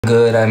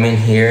Good, I'm in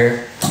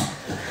here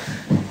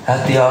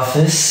at the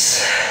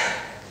office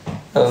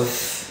of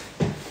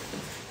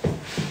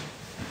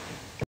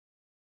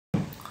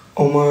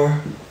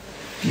OMR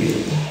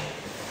Beauty.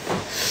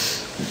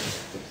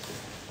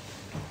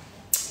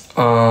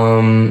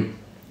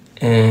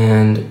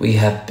 And we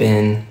have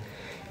been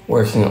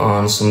working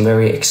on some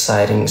very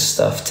exciting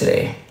stuff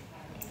today,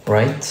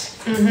 right?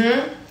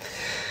 Mm-hmm.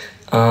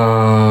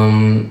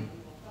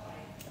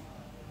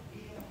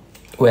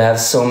 We have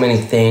so many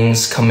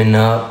things coming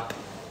up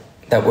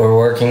that we're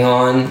working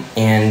on,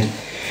 and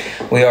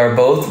we are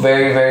both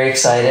very, very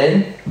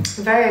excited.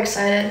 Very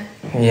excited.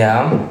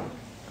 Yeah.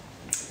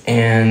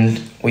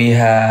 And we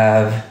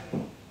have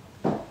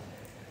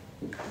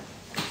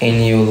a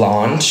new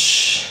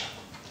launch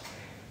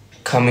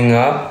coming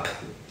up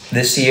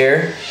this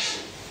year.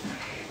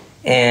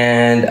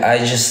 And I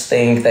just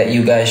think that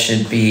you guys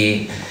should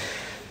be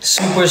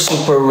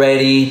super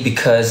ready,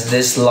 because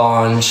this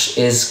launch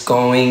is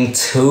going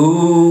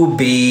to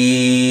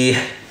be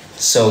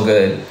so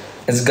good.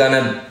 It's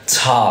gonna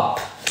top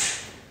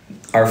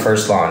our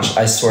first launch,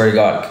 I swear to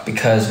God,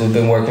 because we've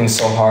been working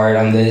so hard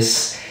on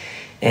this,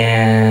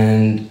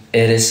 and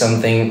it is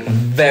something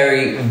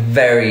very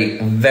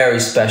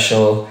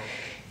special,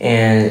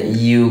 and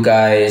you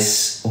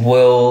guys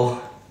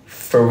will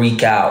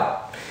freak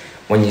out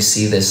when you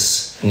see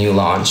this new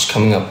launch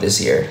coming up this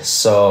year.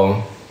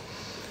 So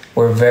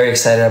we're very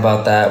excited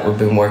about that. We've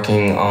been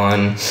working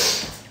on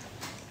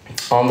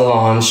the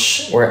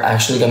launch. We're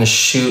actually gonna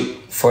shoot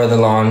for the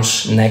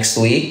launch next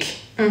week.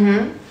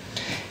 Mm-hmm.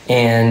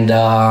 And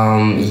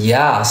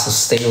yeah, so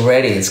stay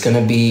ready. It's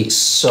gonna be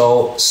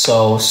so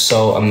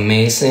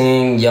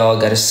amazing. Y'all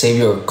gotta save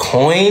your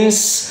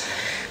coins,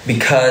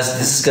 because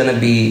this is gonna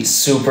be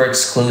super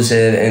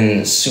exclusive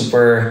and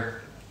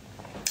super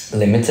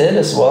limited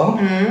as well.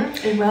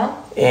 It will.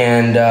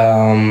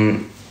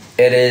 And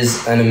it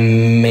is an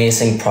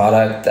amazing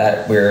product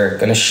that we're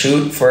gonna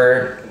shoot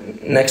for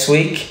next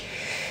week.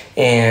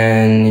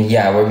 And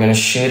yeah, we're gonna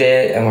shoot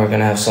it, and we're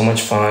gonna have so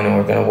much fun, and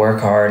we're gonna work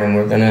hard, and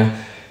we're gonna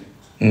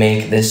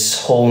make this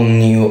whole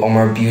new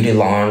OMR Beauty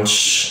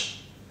launch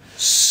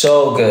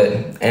so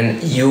good.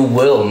 And you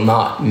will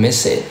not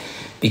miss it,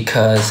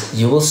 because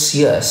you will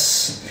see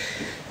us.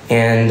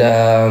 And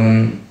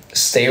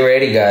stay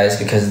ready, guys,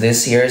 because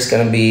this year is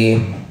gonna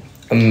be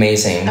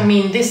amazing. I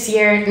mean, this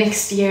year,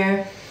 next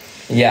year.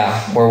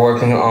 Yeah, we're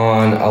working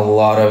on a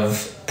lot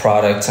of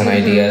products and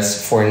ideas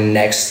for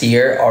next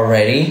year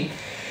already.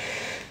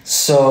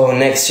 So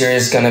next year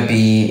is gonna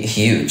be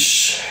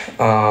huge.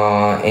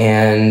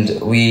 And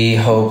we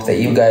hope that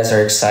you guys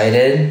are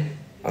excited,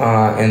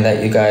 and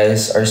that you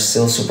guys are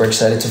still super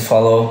excited to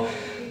follow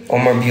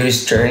OMR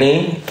Beauty's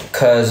journey,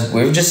 because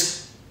we've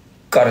just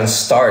gotten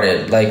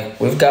started. Like,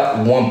 we've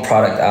got one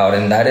product out,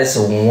 and that is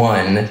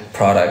one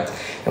product,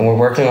 and we're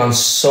working on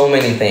so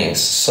many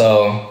things.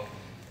 So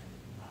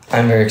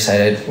I'm very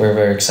excited. We're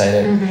very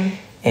excited.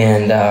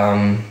 And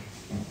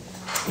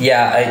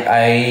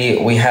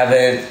yeah, we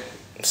haven't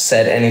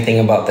said anything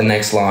about the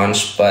next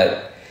launch,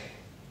 but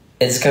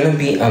it's gonna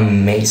be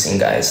amazing,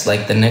 guys.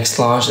 Like, the next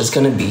launch is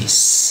gonna be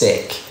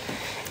sick.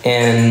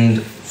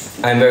 And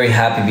I'm very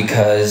happy,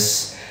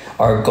 because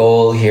our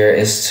goal here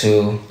is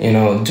to, you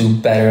know, do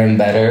better and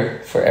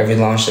better for every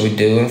launch that we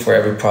do and for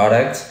every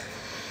product.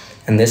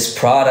 And this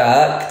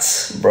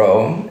product,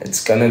 bro,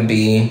 it's gonna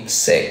be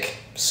sick.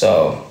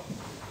 So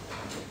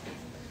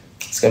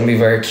it's gonna be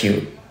very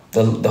cute.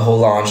 The whole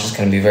launch is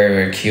gonna be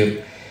very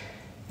cute.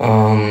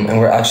 And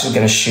we're actually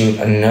gonna shoot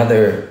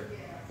another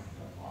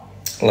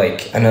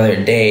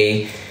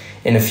day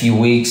in a few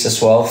weeks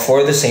as well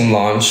for the same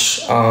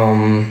launch.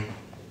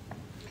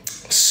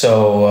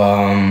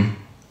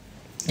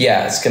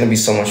 Yeah, it's gonna be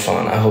so much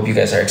fun. I hope you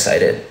guys are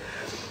excited.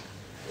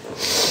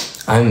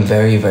 I'm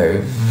very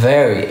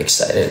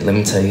excited, let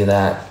me tell you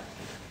that.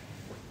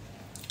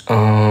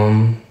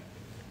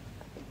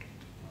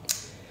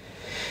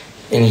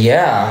 And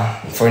yeah,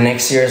 for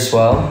next year as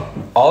well.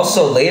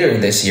 Also later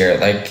this year,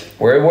 like,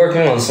 we're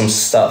working on some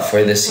stuff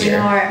for this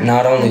year.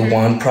 Not only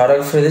one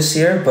product for this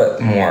year, but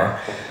more.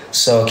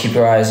 So keep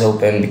your eyes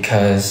open,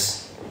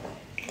 because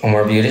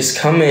OMR Beauty is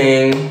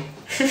coming.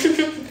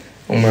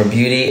 OMR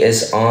Beauty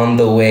is on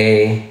the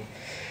way.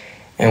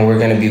 And we're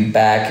gonna be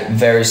back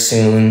very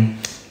soon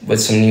with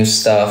some new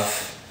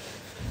stuff.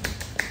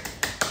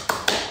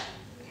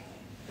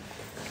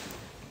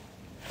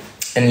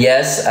 And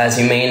yes, as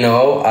you may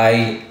know,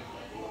 I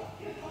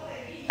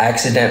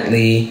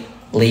accidentally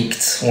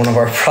leaked one of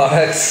our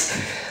products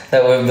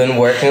that we've been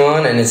working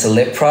on, and it's a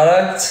lip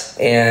product,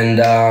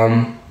 and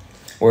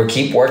we'll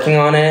keep working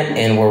on it,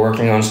 and we're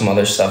working on some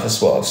other stuff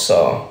as well.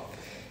 So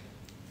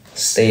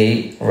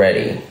stay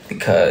ready,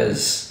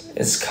 because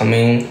it's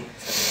coming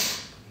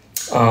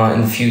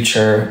in the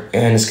future,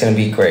 and it's gonna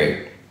be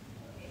great.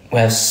 We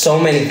have so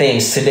many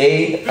things.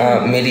 Today,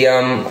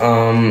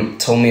 Miriam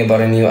told me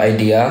about a new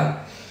idea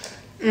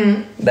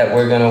that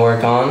we're gonna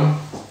work on,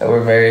 that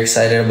we're very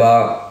excited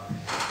about.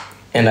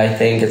 And I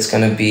think it's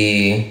gonna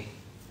be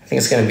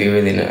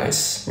really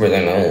nice.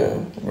 Really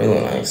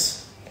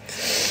nice.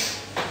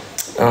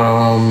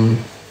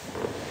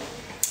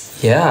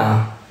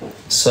 Yeah.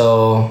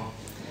 So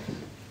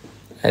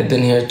I've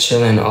been here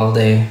chilling all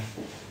day.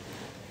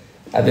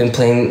 I've been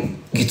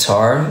playing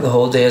guitar the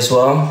whole day as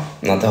well.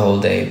 Not the whole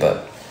day,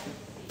 but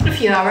A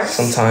few hours.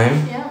 some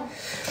time. Yeah.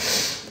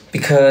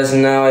 Because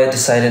now I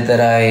decided that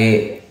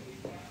I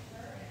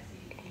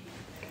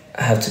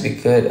have to be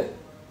good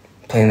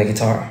playing the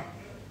guitar.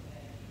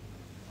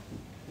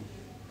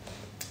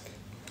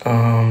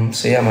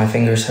 So yeah, my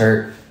fingers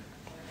hurt.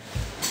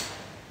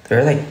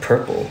 They're like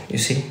purple, you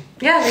see?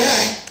 Yeah, they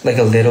are. Like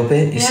a little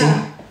bit, you see?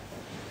 Yeah.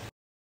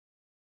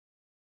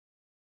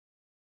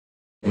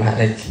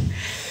 Dramatic.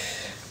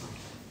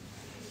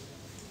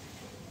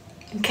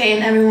 Okay,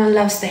 and everyone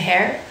loves the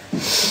hair.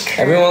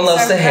 Everyone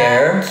loves the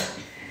hair.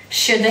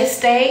 Should they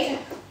stay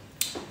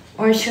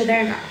or should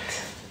they not?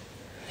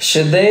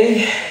 Should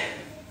they?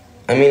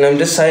 I mean, I'm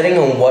deciding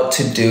on what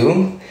to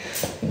do.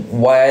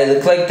 Why I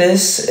look like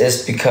this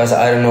is because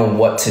I don't know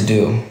what to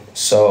do.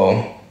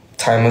 So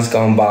time has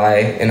gone by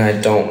and I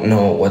don't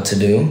know what to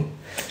do.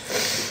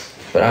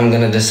 But I'm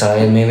gonna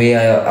decide. Maybe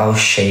I'll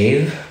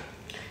shave.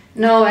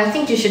 No, I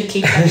think you should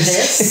keep like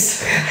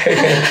this.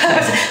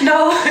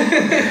 No.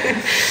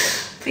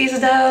 Please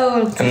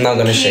don't. I'm not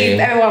gonna shave.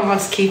 Everyone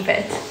wants to keep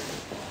it.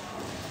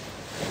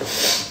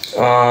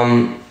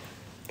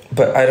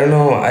 But I don't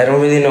know. I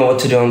don't really know what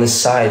to do on the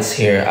sides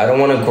here. I don't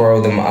want to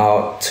grow them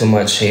out too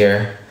much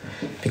here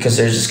because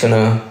they're just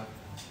gonna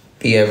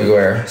be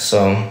everywhere.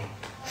 So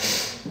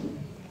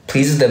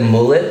please, the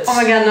mullet. Oh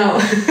my god,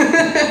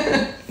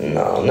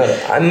 no. No.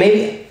 I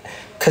maybe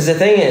because the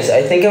thing is,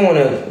 I think I want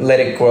to let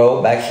it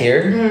grow back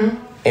here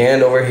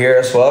and over here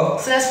as well.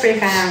 So that's pretty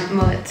kind of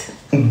mullet.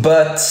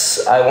 But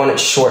I want it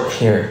short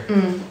here.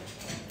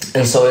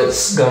 And so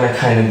it's gonna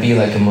kind of be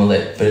like a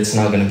mullet, but it's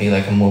not gonna be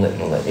like a mullet.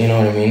 You know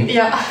what I mean?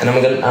 Yeah. And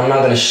I'm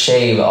not gonna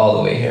shave all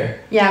the way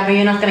here. Yeah, but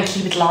you're not gonna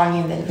keep it long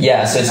and then.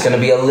 Yeah, so it's gonna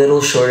be a little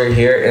shorter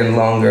here and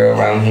longer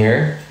around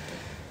here.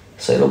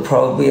 So it'll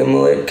probably be a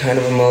mullet, kind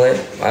of a mullet.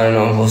 I don't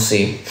know, we'll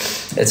see.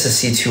 It's a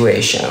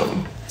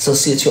situation. It's a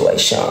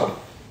situation.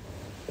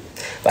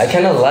 But I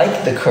kind of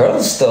like the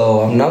curls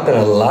though, I'm not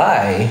gonna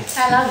lie.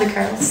 I love the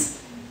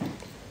curls.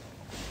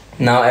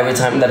 Now every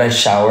time that I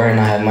shower and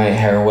I have my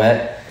hair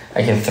wet,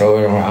 I can throw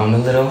it around a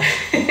little.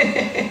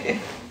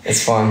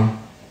 It's fun.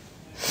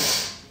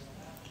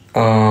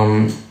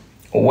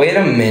 Wait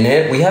a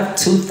minute. We have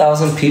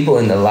 2,000 people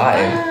in the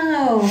live.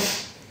 Wow.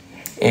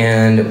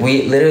 And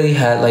we literally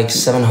had like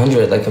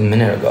 700 like a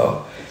minute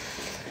ago.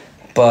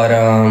 But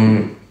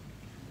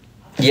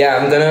yeah,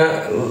 I'm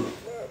gonna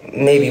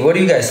maybe. What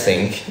do you guys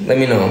think? Let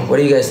me know. What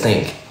do you guys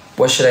think?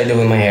 What should I do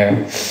with my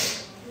hair?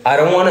 I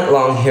don't want it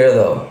long here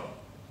though.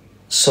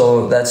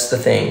 So that's the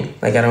thing.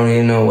 Like I don't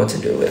really know what to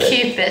do with it.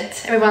 Keep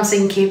it. Everyone's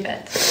saying keep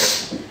it.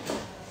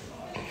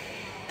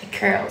 The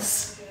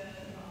curls.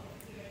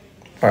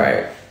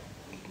 Alright.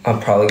 I'm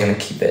probably gonna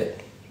keep it.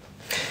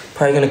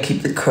 Probably gonna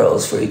keep the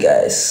curls for you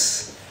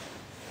guys.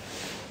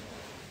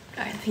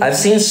 I've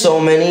seen so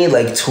many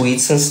like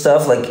tweets and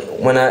stuff like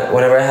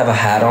whenever I have a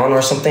hat on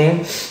or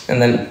something,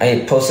 and then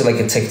I posted like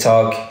a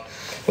TikTok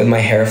with my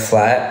hair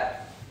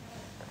flat,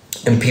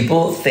 and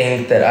people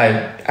think that I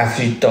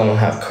actually don't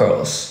have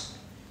curls.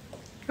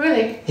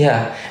 Really?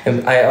 Yeah,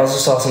 and I also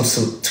saw some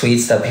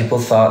tweets that people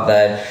thought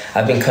that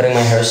I've been cutting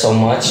my hair so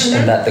much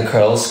and that the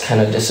curls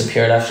kind of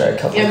disappeared after I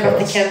cut my Yeah, but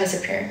curls. they can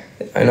disappear.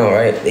 I know,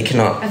 right? They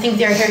cannot. I think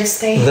they're here to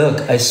stay. Look,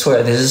 I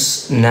swear, this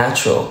is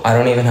natural. I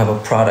don't even have a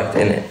product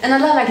in it. And I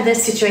love like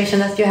this situation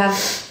that you have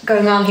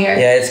going on here.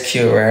 Yeah, it's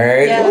cute,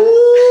 right? Yeah.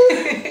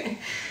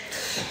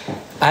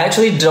 I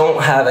actually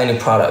don't have any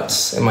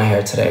products in my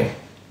hair today.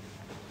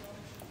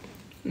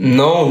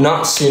 No,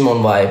 not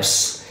Simon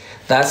vibes.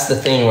 That's the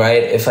thing,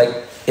 right? If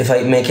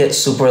I make it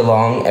super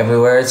long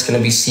everywhere, it's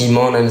gonna be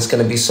Simon and it's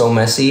gonna be so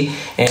messy.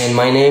 And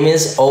my name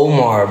is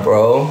Omar,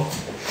 bro.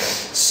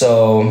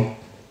 So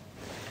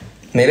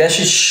maybe I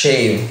should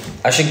shave.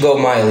 I should go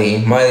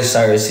Miley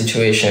Cyrus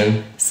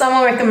situation.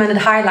 Someone recommended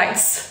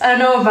highlights. I don't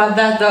know about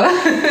that though.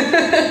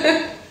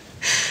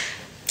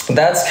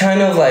 That's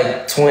kind of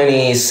like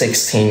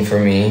 2016 for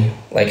me,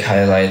 like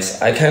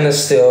highlights. I kind of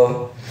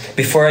still,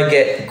 before I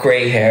get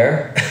gray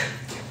hair,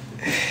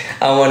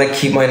 I want to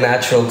keep my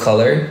natural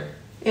color.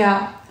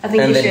 Yeah, I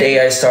think And you the should.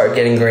 day I start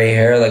getting gray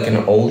hair, like an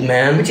old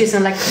man. Which is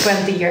in like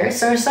 20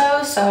 years or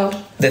so, so.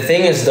 The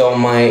thing is though,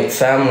 my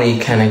family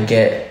kind of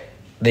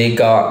they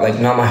got, like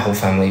not my whole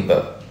family,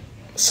 but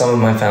some of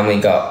my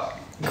family got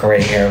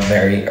gray hair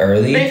very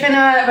early. But if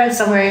I read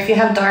somewhere, if you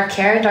have dark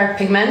hair, dark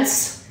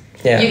pigments,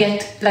 Yeah. you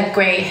get like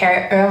gray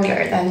hair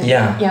earlier than.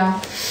 Yeah.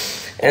 Yeah.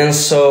 And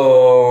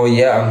so,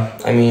 yeah,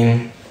 I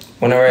mean,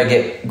 whenever I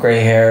get gray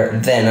hair,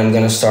 then I'm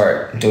gonna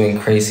start doing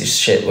crazy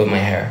shit with my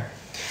hair.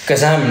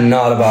 Because I'm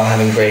not about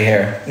having gray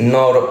hair.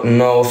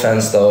 No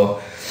offense though.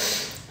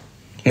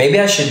 Maybe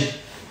I should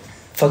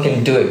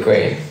fucking do it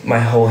gray. My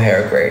whole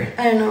hair gray.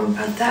 I don't know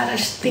about that. I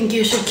just think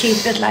you should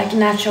keep it like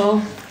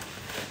natural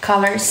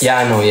colors. Yeah,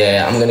 I know,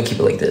 yeah. I'm gonna keep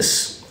it like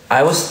this.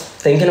 I was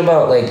thinking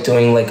about like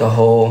doing like a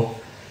whole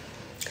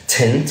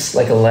tint,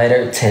 like a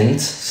lighter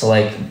tint, so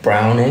like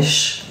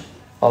brownish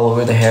all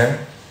over the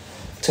hair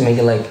to make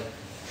it like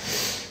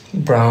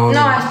brown.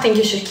 No, I think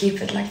you should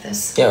keep it like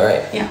this. Yeah,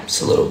 right. Yeah.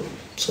 It's a little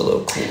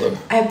cooler.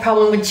 I have a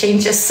problem with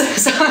changes.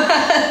 So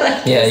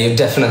yeah, you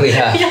definitely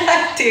have. Yeah,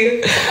 I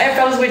do. I have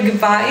problems with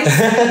goodbyes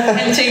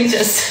and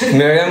changes.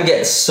 Miriam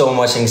gets so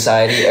much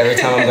anxiety every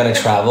time I'm gonna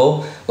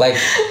travel. Like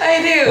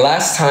I do.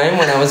 Last time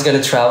when I was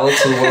gonna travel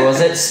to, where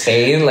was it?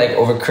 Spain, like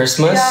over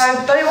Christmas.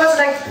 Yeah, but it was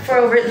like for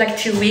over like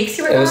 2 weeks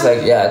you were It was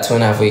gone? like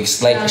 2.5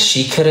 weeks. Like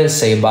she couldn't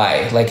say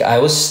bye. Like I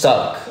was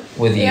stuck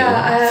with you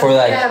for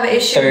like I have an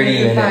issue 30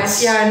 with minutes.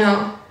 goodbyes. Yeah, I know.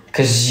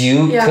 Cause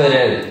you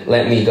couldn't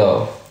let me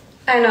go.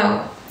 I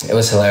know. It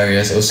was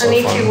hilarious. It was so fun. I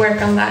need to work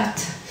on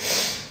that.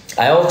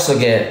 I also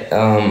get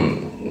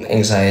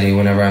anxiety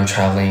whenever I'm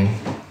traveling,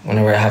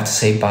 whenever I have to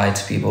say bye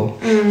to people.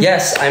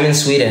 Yes, I'm in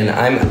Sweden.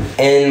 I'm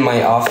in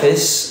my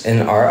office,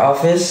 in our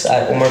office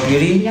at OMR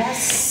Beauty.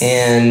 Yes.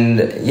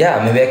 And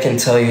yeah, maybe I can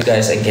tell you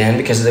guys again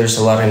because there's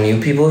a lot of new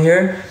people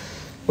here.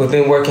 We've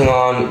been working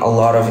on a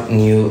lot of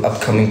new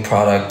upcoming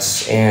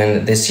products,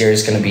 and this year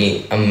is gonna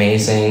be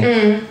amazing.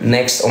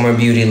 Next OMR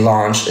Beauty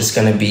launch is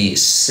gonna be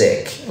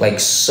sick, like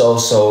so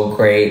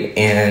great,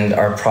 and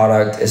our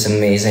product is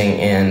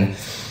amazing, and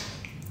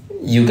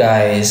you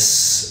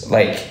guys,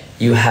 like,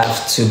 you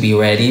have to be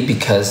ready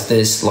because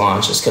this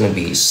launch is gonna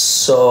be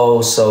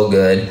so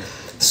good,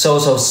 so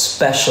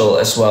special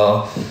as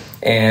well,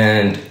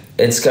 and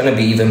it's gonna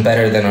be even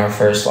better than our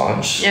first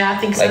launch. Yeah, I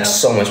think so. Like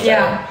so much better.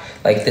 Yeah.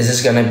 Like this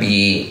is gonna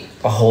be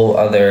a whole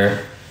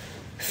other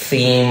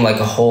theme, like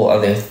a whole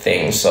other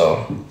thing.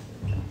 So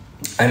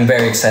I'm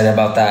very excited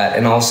about that.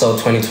 And also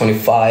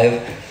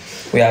 2025,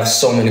 we have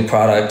so many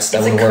products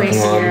that we're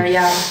working on. Year,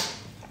 yeah.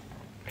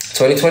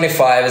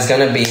 2025 is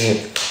gonna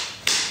be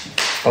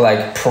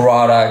like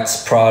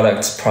products.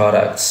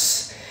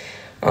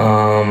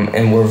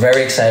 And we're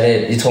very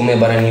excited. You told me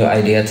about a new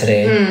idea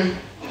today.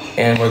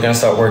 And we're gonna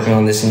start working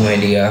on this new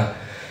idea.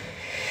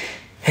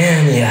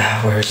 And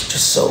yeah, we're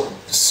just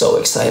so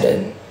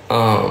excited.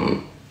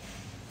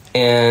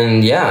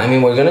 And yeah, I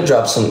mean, we're gonna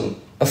drop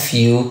a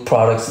few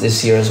products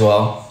this year as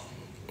well.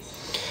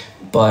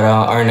 But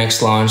our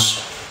next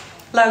launch,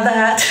 Love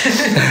that.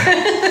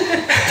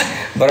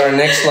 but our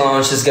next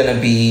launch is gonna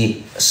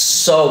be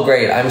so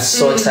great. I'm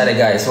so excited,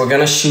 guys. We're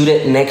gonna shoot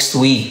it next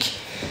week.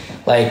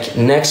 Like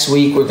next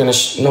week, we're gonna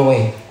no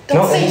way.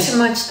 Don't say too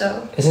much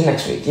though. Is it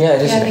next week? Yeah,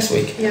 it is next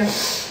week. Yeah.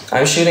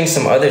 I'm shooting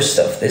some other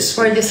stuff this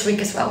week. For this week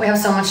as well. We have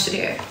so much to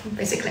do,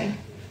 basically.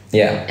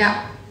 Yeah.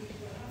 Yeah.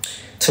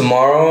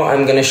 Tomorrow,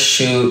 I'm gonna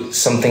shoot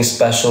something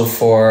special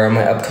for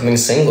my upcoming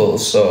single,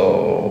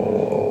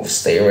 so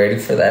stay ready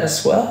for that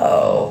as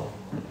well.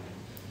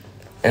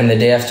 And the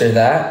day after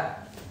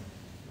that,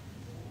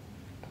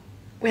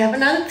 we have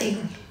another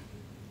thing.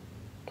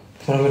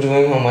 what are we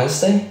doing on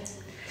Wednesday?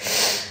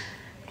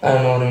 I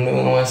don't know what I'm doing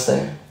on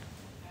Wednesday.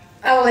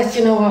 I'll let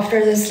you know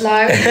after this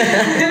live.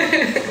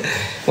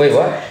 Wait,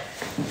 what?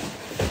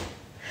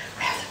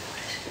 We have the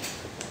promotion.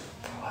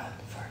 For what?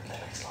 For the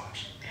next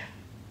launch? Yeah.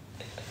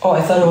 Oh,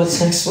 I thought it was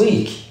next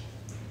week.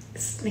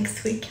 It's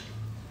next week.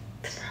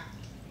 Tomorrow.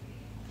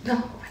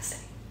 No, Wednesday.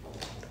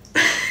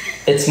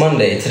 It's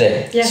Monday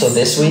today. Yes. So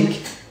this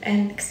week?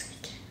 And next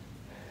week.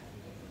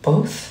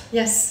 Both?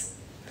 Yes.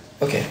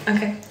 Okay.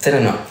 Okay.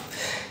 Didn't know.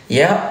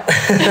 Yeah.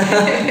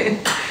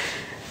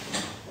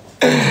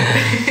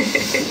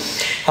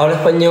 Hablo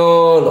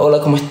español. Hola,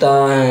 ¿cómo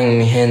están,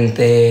 mi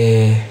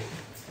gente?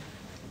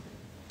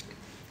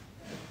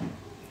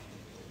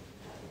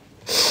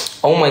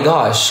 Oh my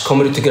gosh,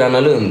 kommer du till Gröna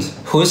Lund?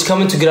 Who is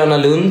coming to Gröna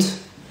Lund?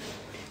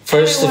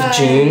 1st of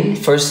June.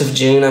 1st of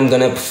June, I'm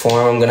gonna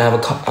perform. I'm gonna have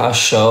a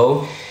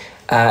show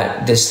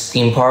at this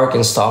theme park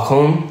in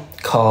Stockholm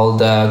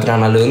called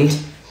Gröna Lund.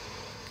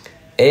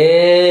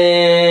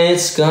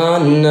 It's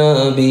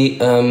gonna be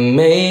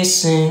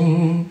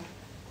amazing.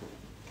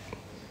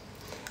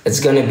 It's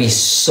gonna be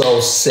so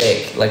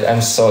sick. Like,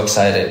 I'm so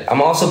excited.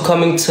 I'm also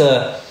coming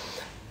to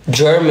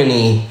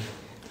Germany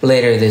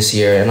later this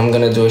year, and I'm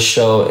gonna do a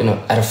show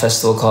at a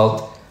festival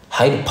called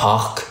Hyde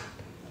Park.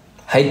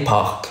 Hyde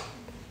Park.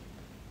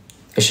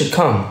 You should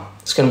come.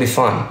 It's gonna be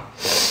fun.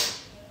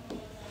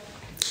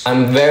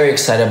 I'm very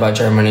excited about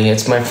Germany.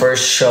 It's my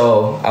first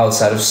show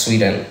outside of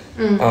Sweden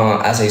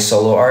as a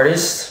solo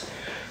artist.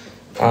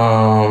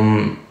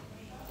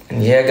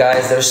 And yeah,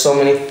 guys, there's so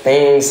many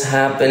things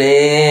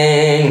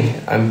happening.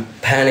 I'm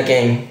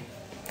panicking.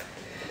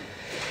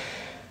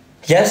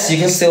 Yes, you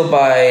can still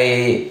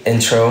buy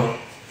intro.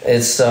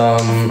 It's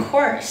Of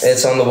course.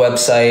 it's on the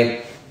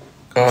website.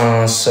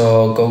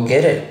 So go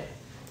get it.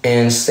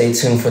 And stay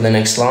tuned for the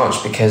next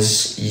launch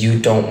because you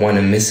don't want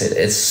to miss it.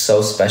 It's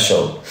so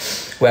special.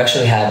 We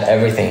actually have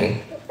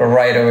everything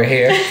right over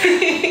here.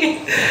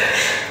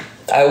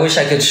 I wish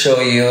I could show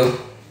you.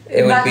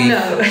 It would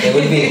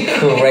be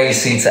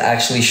crazy to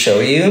actually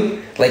show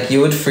you. Like, you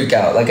would freak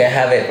out. Like, I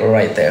have it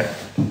right there.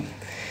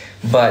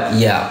 But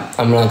yeah,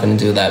 I'm not gonna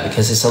do that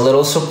because it's a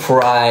little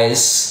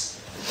surprise.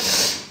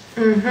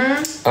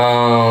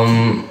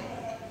 And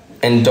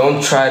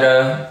don't try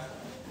to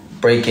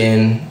break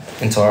in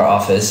into our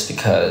office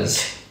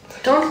because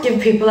don't give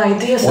people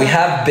ideas. we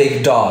have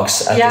big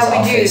dogs at this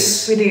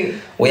office. We do.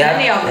 We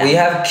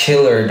have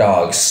killer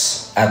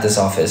dogs at this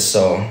office.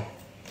 So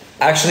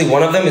actually,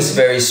 one of them is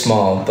very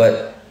small,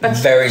 but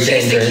very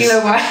dangerous. She's the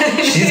killer one.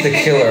 She's the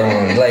killer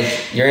one. Like,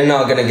 you're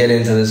not gonna get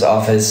into this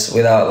office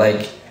without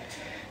like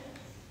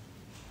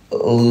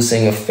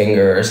losing a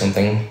finger or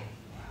something.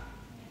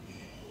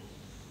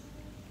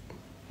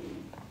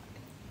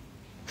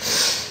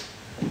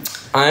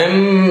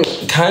 I'm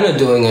kind of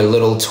doing a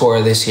little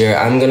tour this year.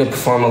 I'm gonna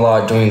perform a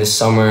lot during the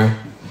summer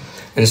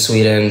in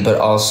Sweden, but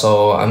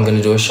also I'm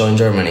gonna do a show in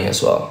Germany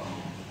as well.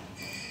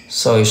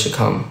 So you should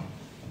come.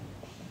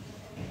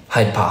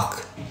 Hyde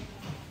Park.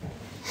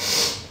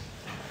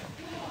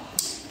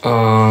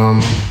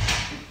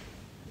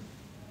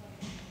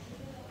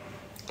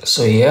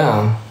 So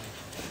yeah.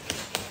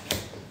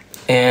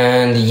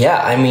 And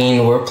yeah, I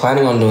mean, we're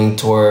planning on doing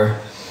tour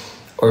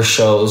or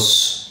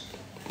shows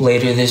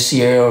later this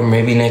year or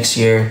maybe next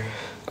year,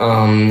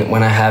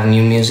 when I have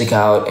new music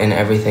out and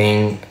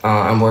everything.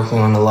 I'm working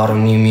on a lot of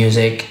new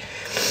music,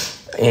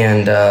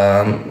 and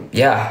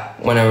yeah,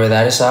 whenever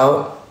that is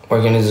out,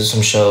 we're gonna do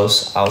some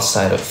shows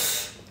outside of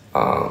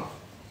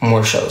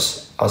more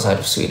shows outside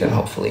of Sweden,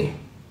 hopefully.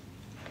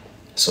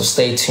 So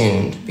stay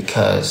tuned,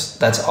 because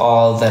that's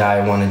all that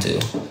I want to do,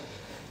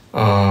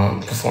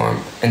 perform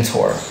and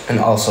tour, and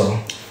also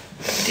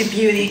the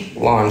beauty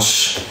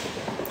launch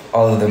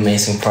all of the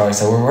amazing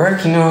products that we're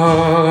working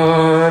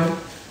on.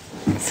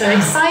 So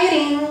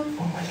exciting.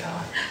 Oh my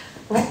god.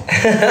 What?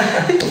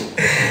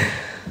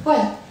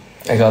 What?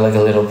 I got like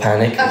a little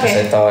panic because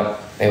Okay. I thought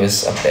it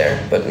was up there,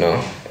 but no,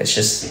 it's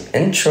just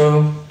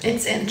intro.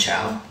 It's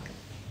intro.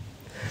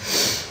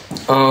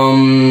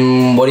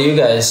 What are you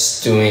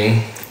guys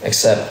doing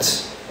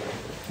except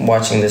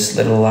watching this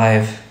little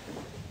live?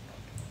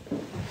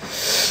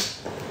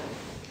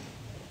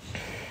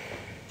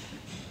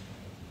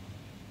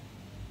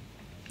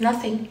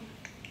 Nothing.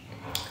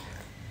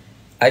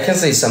 I can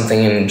say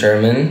something in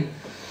German.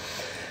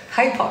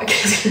 Hyde Park.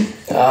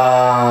 No,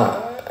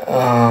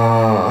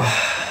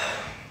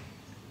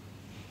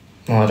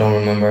 I don't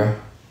remember.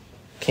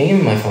 Can you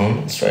give me my phone?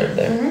 It's right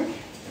there. Mm-hmm.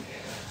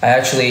 I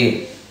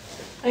actually...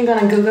 Are you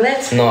gonna Google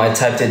it? No, I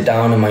typed it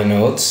down in my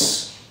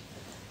notes.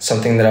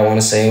 Something that I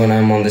want to say when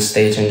I'm on the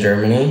stage in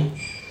Germany.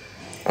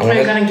 Are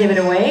you gonna give it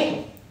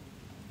away?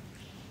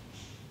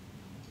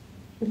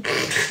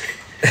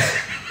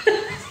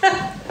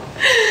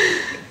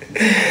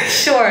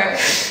 Sure.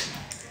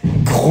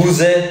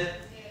 Große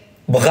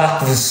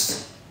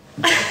Bratwurst.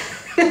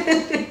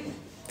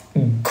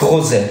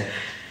 Große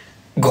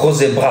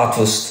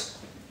Bratwurst.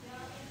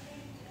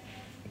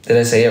 Did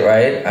I say it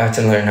right? I have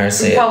to learn how to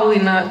say it. Probably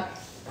not.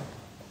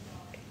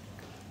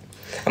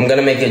 I'm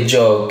gonna make a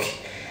joke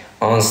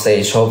on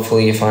stage.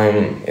 Hopefully, if I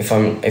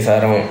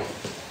don't,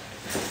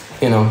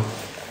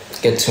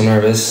 get too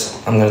nervous,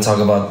 I'm gonna talk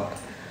about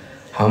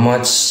how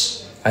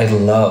much I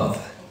love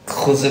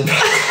große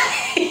Bratwurst.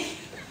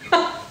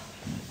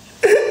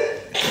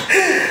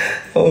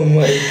 Oh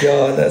my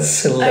god,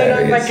 that's hilarious. I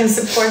don't know if I can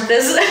support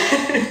this.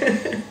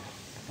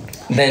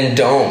 Then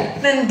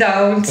don't. Then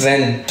don't.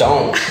 Then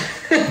don't.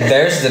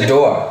 There's the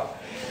door.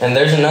 And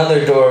there's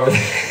another door over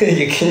there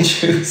you can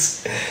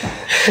choose.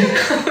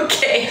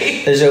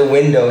 Okay. There's a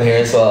window here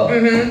as well.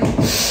 Mm-hmm.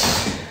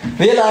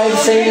 Vi är live,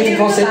 säg Okay, ingenting you're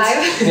konstigt.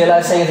 live. Vi är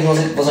live, säg ingenting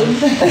konstigt. Vad sa du?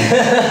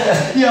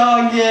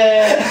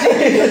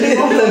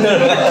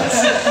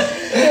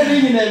 Jag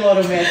ringer dig var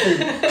de är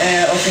tid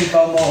och sen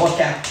kommer och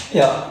åka.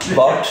 Ja,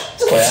 vart?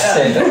 Skojar,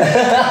 säg inte.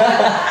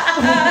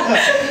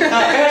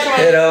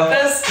 Hejdå.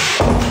 Puss.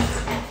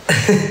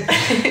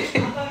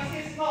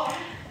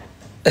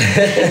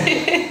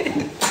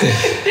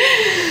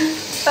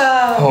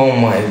 Oh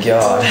my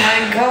god. Oh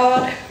my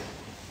god.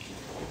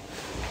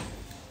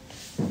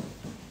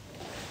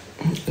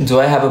 Do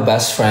I have a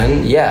best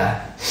friend?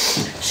 Yeah.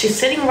 She's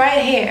sitting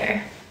right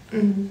here.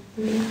 Mm-hmm.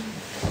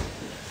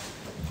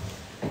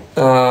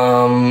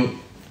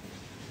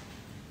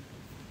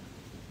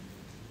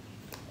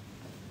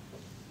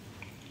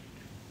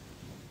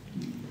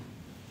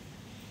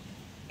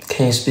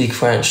 Can you speak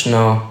French?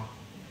 No.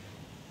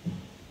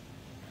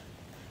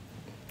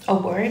 A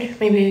word?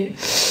 Maybe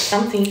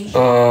something.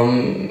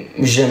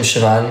 J'aime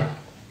cheval.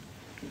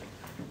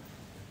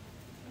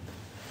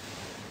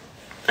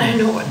 I don't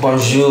know what.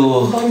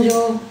 Bonjour.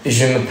 Bonjour.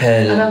 Je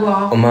m'appelle Au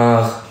revoir.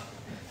 Omar.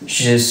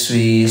 Je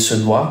suis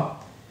suédois.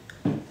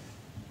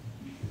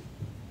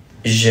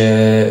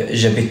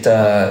 J'habite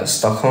à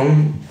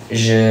Stockholm.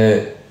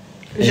 Je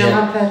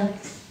m'appelle.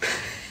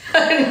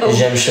 I don't know.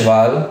 J'aime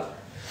cheval.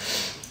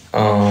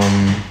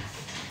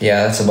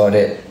 Yeah, that's about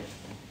it.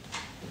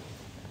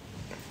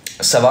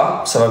 Ça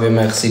va? Ça va bien,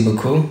 merci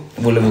beaucoup.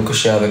 Voulez-vous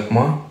coucher avec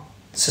moi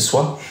ce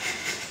soir?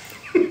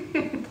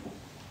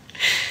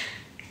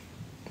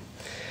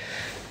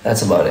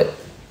 That's about it.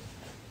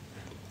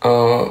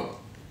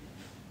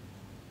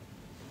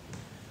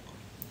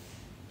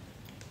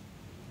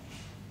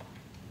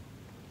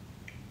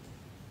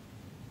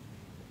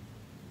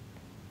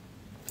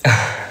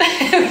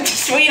 We're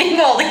just reading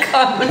all the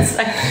comments.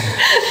 I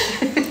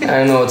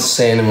don't know what to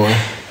say anymore.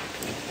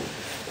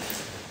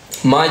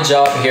 My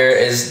job here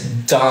is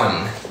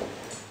done.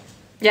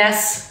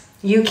 Yes,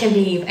 you can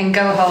leave and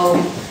go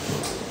home.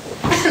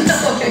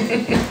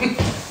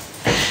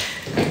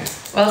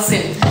 Well,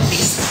 soon, at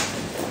least.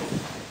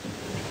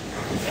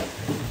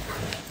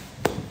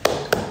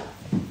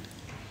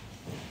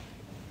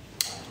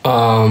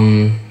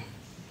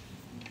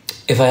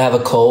 If I have a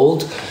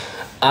cold,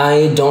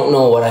 I don't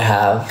know what I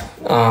have.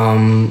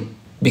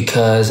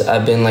 Because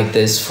I've been like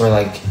this for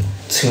like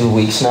 2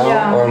 weeks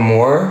now or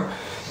more.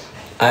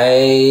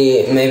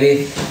 I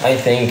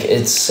think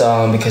it's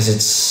because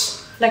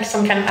it's like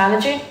some kind of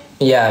allergy.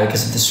 Yeah,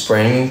 because of the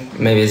spring.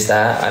 Maybe it's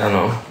that. I don't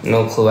know.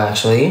 No clue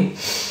actually.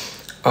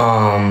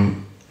 But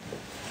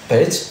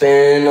it's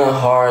been a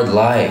hard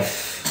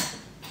life.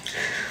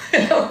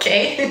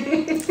 Okay.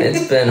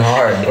 It's been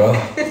hard, bro.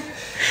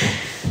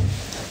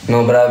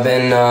 No, but I've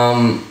been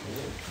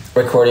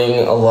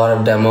recording a lot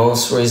of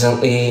demos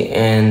recently,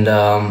 and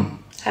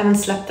haven't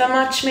slept that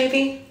much,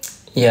 maybe.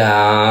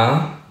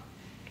 Yeah,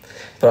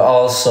 but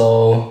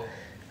also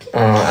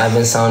I've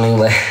been sounding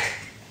like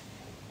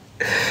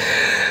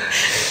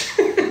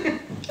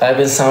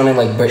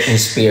Britney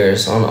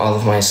Spears on all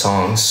of my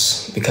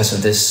songs because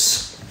of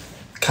this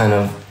kind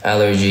of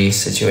allergy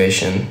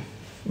situation.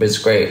 But it's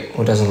great.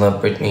 Who doesn't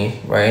love Britney,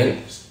 right?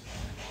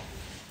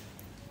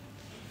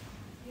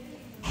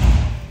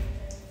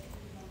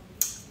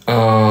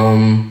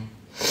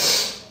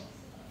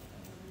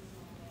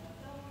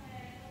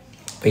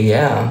 But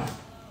yeah,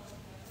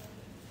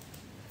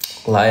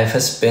 life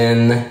has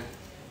been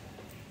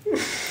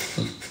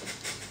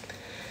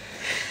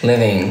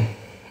living.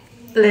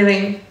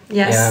 Living,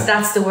 yes, Yeah.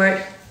 that's the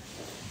word.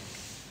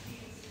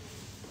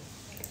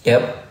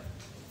 Yep.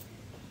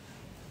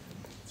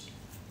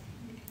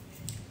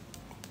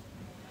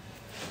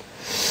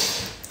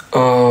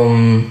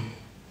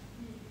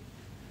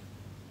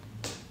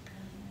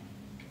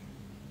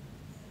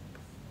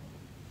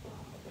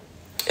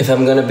 If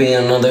I'm gonna be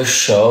in another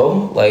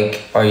show,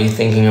 like, are you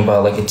thinking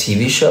about like a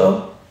TV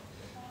show?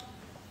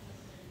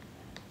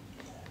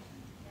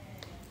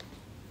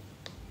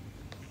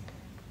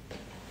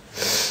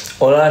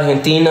 Hola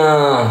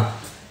Argentina.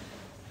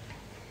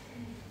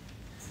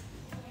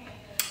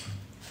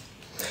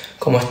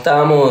 ¿Cómo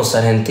estamos,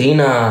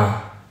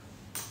 Argentina?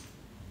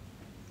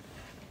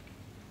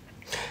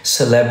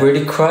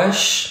 Celebrity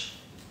crush?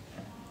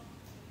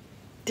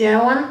 Do you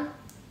have one?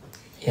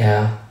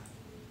 Yeah.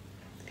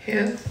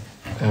 Who?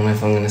 I don't know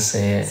if I'm gonna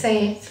say it.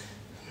 Say it.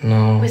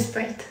 No. Whisper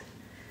it.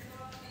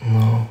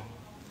 No.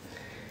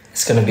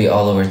 It's gonna be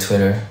all over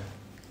Twitter.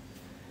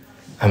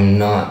 I'm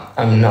not.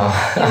 You're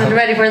not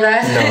ready for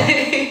that?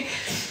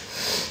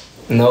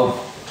 No. Nope.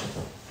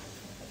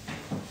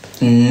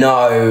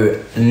 No.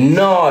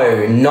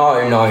 No.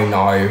 No, no,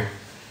 no.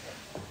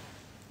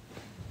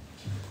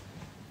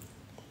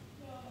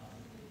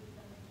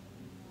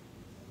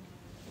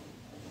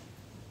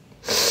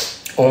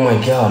 Oh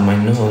my god, my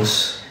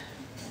nose.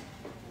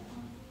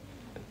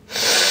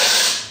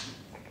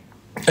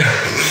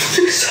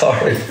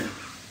 Sorry.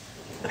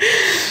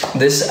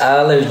 This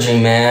allergy,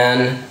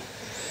 man.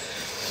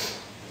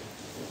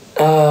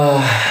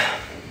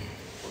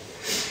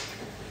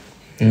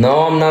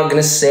 No, I'm not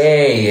gonna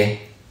say.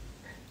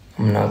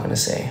 I'm not gonna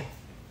say.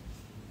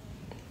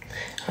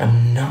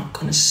 I'm not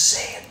gonna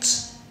say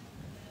it.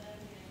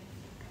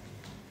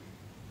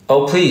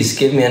 Oh, please,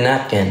 give me a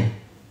napkin.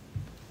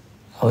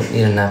 I would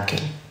need a napkin.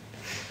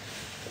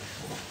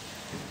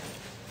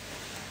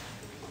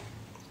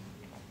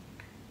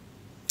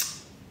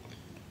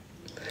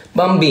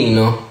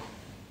 Bambino.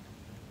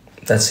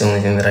 That's the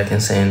only thing that I can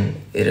say in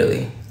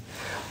Italy.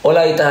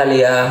 Hola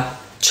Italia.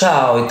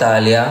 Ciao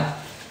Italia.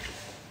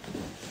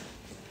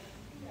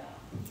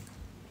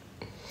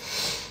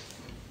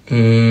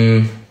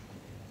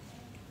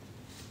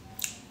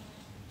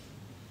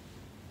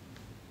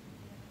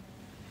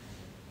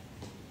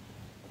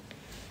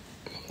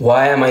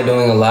 Why am I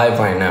doing a live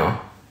right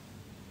now?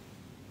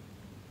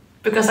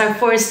 Because I'm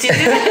forced to do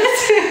it.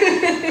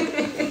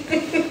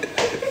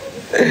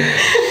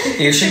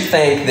 You should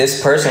thank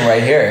this person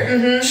right here.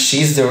 Mm-hmm.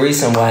 She's the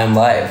reason why I'm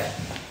live.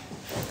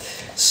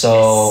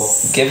 So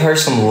give her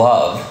some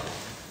love.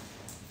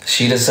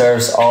 She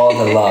deserves all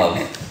the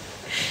love.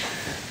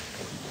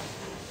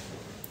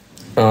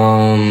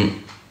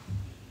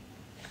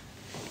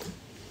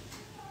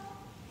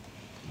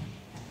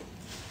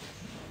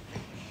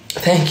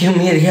 Thank you,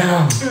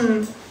 Miriam.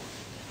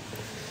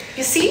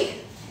 You see?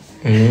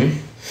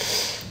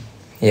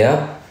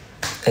 Yeah.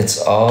 It's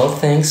all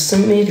thanks to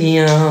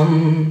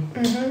Miriam.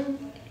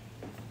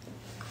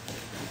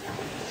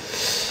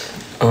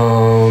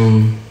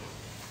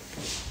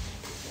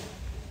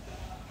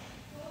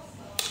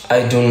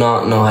 I do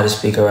not know how to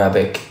speak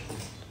Arabic.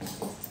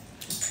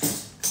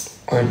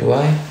 Or do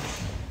I?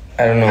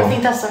 I don't know. I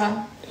think that's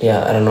a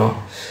Yeah, I don't know.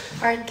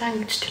 hard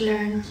language to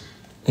learn.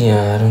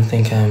 Yeah, I don't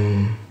think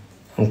I'm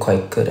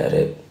quite good at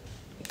it,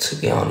 to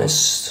be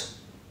honest.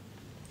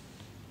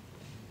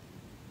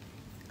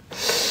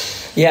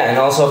 Yeah, and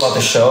also about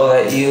the show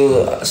that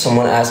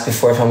someone asked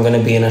before if I'm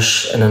gonna be in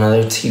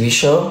another TV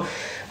show.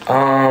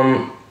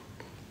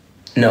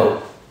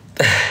 No.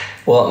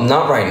 Well,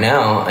 not right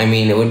now. I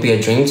mean, it would be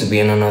a dream to be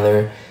in a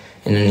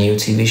new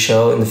TV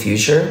show in the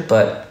future.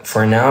 But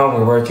for now,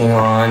 we're working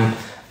on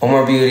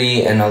OMR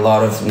Beauty and a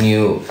lot of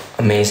new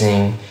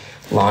amazing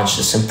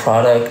launches and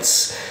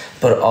products,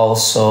 but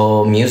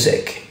also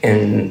music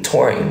and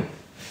touring.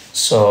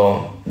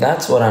 So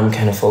that's what I'm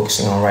kind of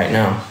focusing on right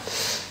now.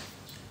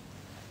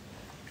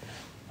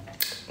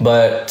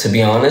 But to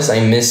be honest, I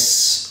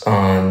miss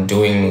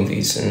doing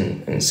movies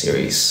and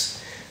series.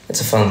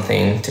 It's a fun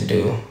thing to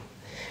do.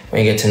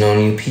 When you get to know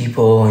new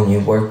people and you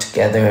work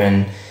together,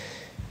 and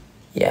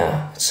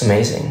yeah, it's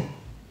amazing.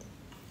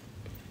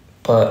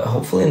 But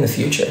hopefully in the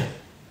future.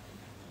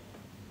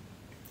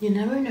 You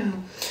never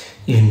know.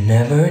 You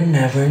never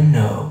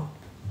know.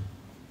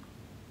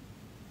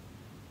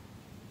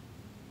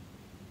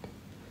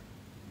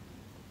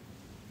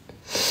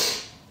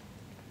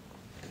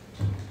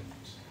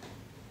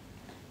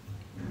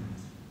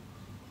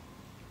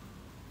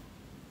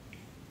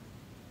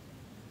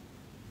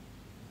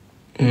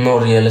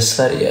 Norge eller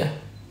Sverige?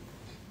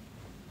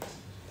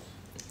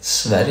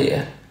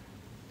 Sverige.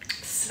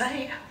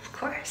 Sverige, of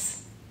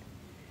course.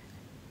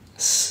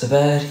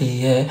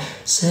 Sverige,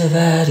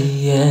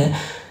 Sverige,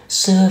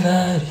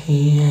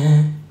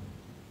 Sverige.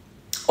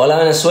 Hola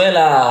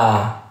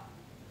Venezuela.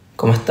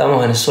 ¿Cómo estamos,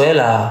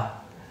 Venezuela?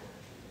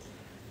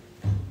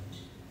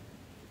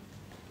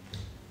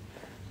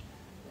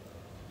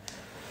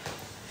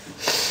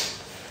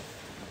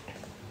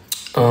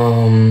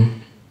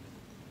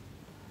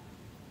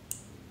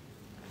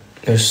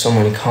 There's so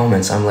many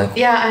comments. I'm like,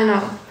 yeah, I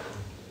know.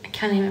 I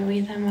can't even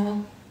read them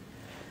all.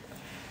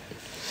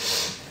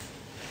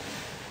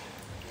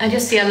 I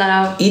just see a lot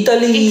of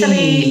Italy,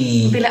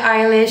 Billie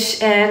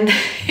Eilish, and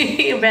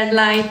Red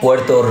Light.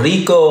 Puerto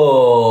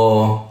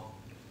Rico.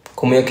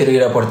 ¿Cómo yo quiero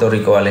ir a Puerto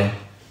Rico, Ale?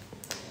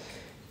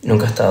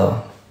 Nunca he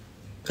estado.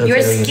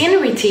 Your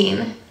skin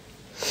routine.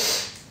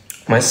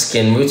 My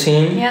skin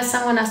routine? Yeah,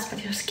 someone asked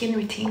about your skin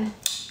routine.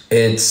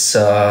 It's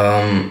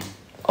a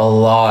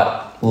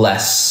lot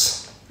less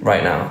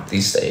right now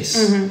these days.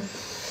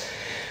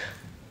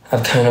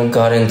 I've kind of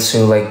got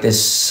into like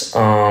this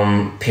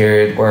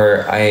period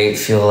where I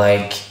feel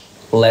like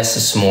less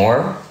is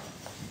more,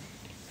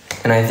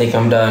 and I think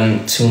I'm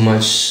done too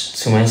much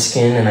to my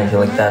skin, and I feel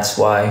like that's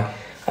why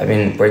I've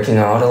been breaking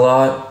out a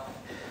lot.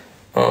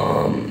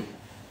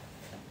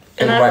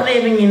 And I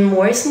believe in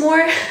more is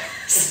more.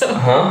 So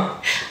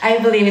I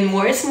believe in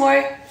more is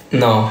more.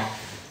 No,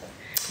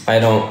 I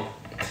don't.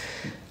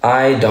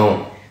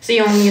 So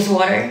you only use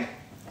water?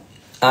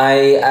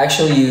 I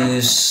actually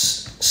use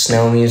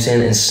snail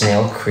mucin and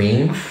snail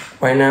cream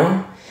right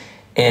now,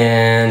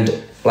 and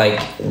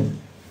like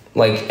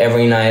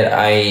every night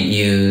I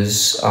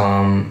use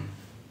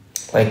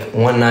like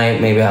one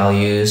night maybe I'll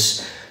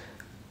use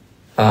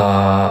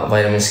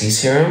vitamin C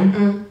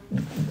serum,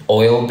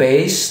 oil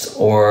based,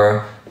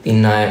 or the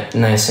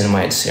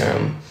niacinamide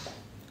serum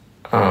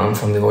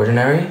from The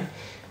Ordinary.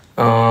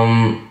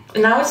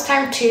 Now it's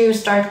time to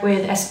start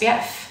with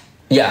SPF.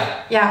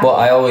 Yeah. Well,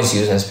 I always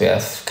use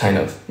SPF, kind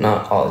of.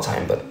 Not all the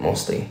time, but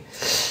mostly.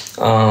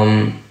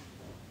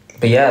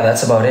 But yeah,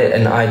 that's about it.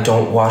 And I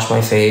don't wash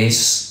my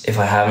face if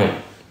I haven't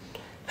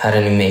had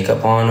any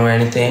makeup on or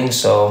anything.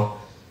 So,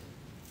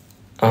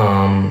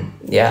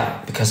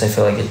 yeah, because I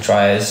feel like it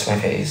dries my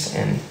face.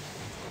 And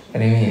what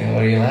do you mean?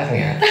 What are you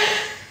laughing at?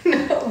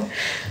 No.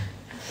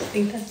 I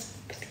think that's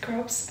a bit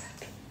gross.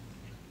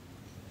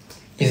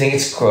 You think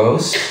it's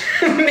gross?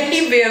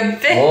 Maybe a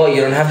bit. Oh,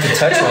 you don't have to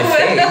touch my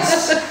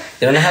face.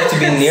 You don't have to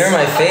be near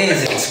my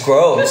face. It's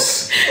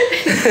gross.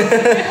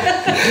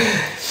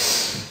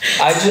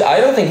 I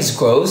don't think it's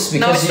gross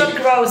because no, it's not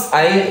gross.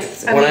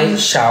 When I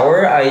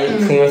shower, I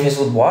clean my face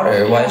with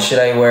water. Why should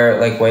I wear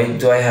why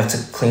do I have to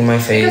clean my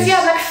face? Because you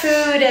have like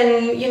food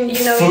and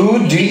you know.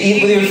 Food? Do you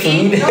eat with your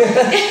food?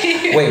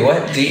 Wait,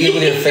 what? Do you eat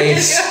with your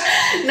face?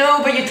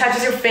 No, but you touch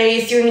your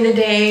face during the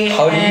day.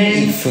 How do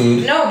you eat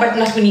food? No, but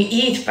not when you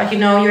eat. But you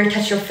know, you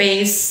touch your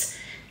face.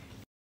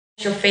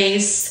 Your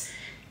face.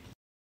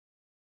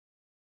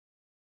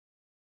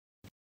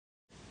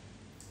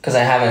 Because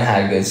I haven't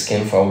had good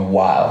skin for a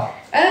while.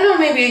 I don't know,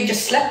 maybe you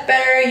just slept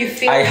better, you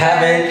feel I better.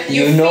 haven't,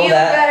 you know feel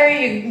that. Better,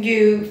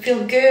 you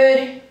feel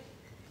good,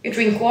 you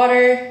drink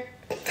water.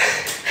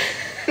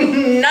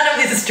 None of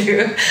this is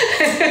true.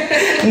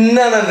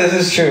 None of this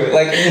is true.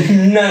 Like,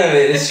 none of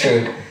it is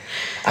true.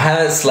 I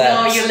haven't slept.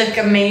 No, you look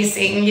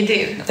amazing, you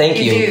do. Thank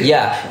you. do.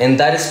 Yeah, and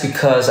that is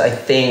because I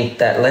think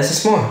that less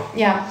is more.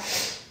 Yeah.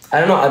 I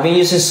don't know, I've been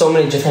using so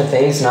many different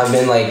things, and I've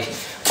been like,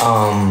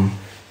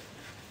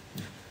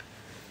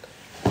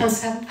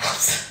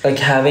 like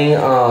having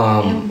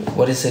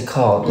what is it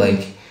called,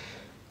 like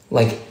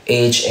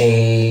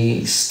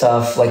HA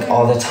stuff like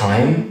all the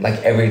time, like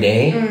every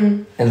day,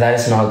 and that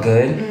is not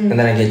good. And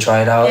then I get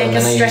dried out, and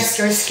then stress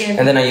your skin.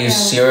 And then I use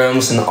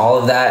serums and all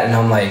of that, and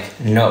I'm like,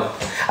 no.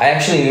 I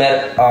actually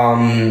met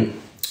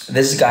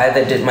this guy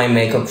that did my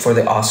makeup for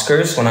the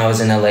Oscars when I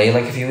was in LA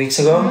like a few weeks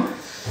ago.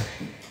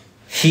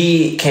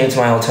 he came to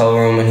my hotel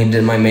room and he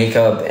did my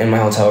makeup in my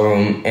hotel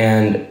room,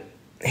 and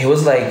he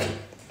was like,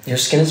 your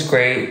skin is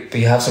great, but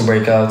you have some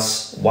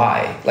breakouts.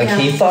 Why? Like,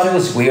 he thought it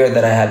was weird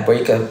that I had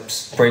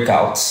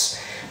breakouts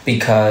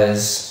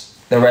because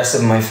the rest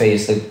of my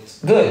face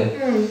looked good.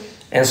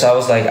 And so I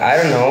was like, I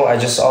don't know, I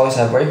just always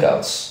have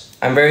breakouts.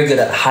 I'm very good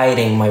at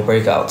hiding my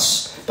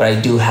breakouts, but I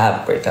do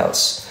have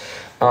breakouts.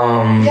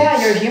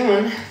 Yeah, you're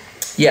human.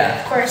 Yeah.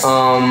 Of course.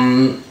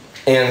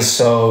 And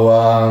so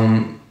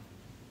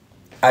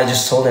I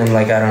just told him,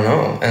 like, I don't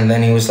know. And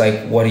then he was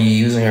like, what do you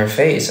use on your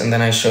face? And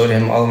then I showed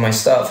him all of my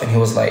stuff, and he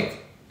was like,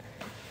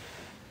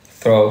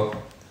 throw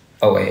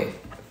away.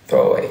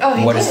 Oh,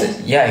 What is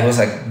it? Yeah, he was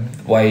like,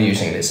 why are you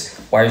using this?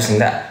 Why are you using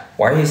that?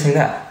 Why are you using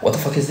that? What the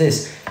fuck is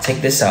this?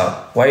 Take this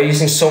out. Why are you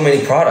using so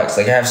many products?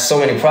 Like, I have so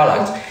many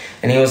products.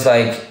 And he was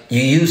like,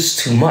 you use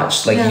too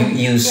much. Like, you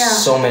use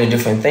so many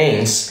different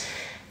things.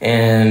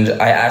 And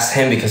I asked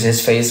him because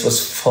his face was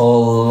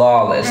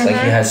flawless.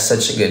 Like, he had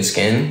such a good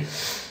skin.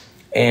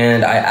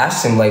 And I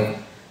asked him, like,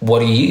 what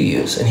do you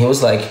use? And he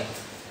was like,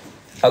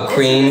 a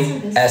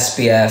cream,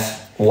 SPF,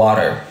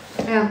 water.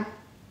 Yeah.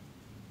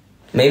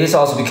 Maybe it's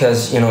also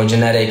because, you know,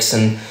 genetics,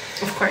 and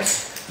of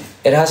course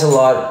it has a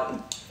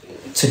lot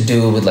to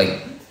do with,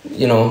 like,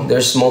 you know,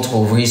 there's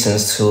multiple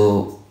reasons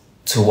to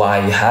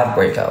why you have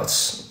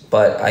breakouts.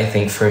 But I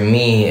think for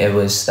me, it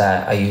was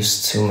that I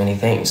used too many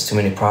things, too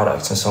many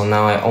products. And so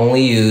now I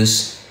only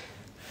use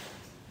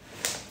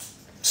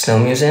snail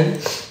mucin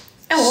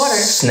and water.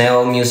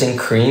 Snail mucin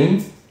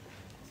cream,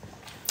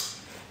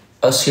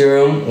 a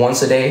serum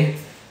once a day,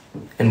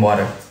 and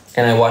water.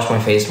 And I wash my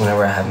face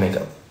whenever I have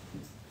makeup.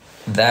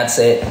 That's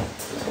it.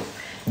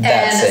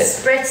 That's it.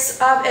 Spritz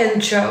of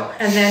intro,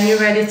 and then you're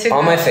ready to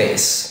on go. my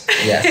face.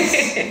 Yes.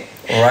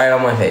 Right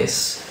on my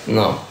face.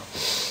 No.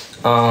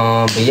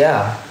 But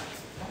yeah.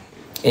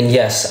 And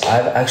yes,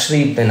 I've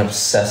actually been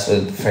obsessed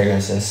with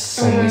fragrances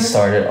since we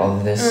started all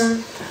of this.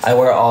 I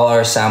wear all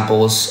our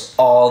samples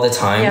all the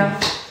time. Yeah.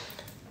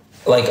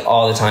 Like,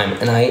 all the time.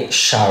 And I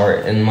shower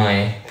in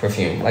my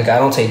perfume. Like, I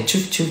don't say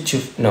choof, choof,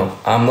 choof. No,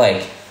 I'm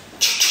like...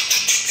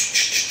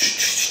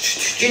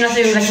 You're not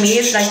doing like me,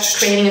 it's like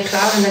creating a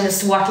cloud and then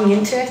just walking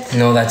into it.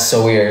 No, that's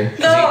so weird.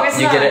 No,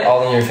 you get it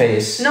all in your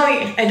face. No,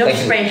 I don't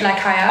spray it like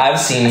high up. I've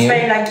seen you. I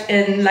spray it like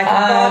in like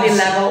body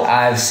level.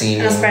 I've seen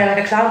you. And I spray it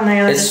like a cloud, and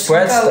I just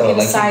spreads go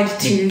though. inside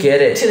Like, you get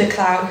it to the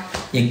cloud.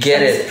 You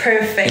get it. It's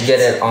perfect. You get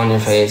it on your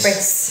face.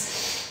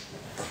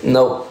 Spritz.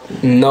 No.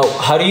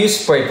 How do you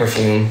spray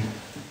perfume?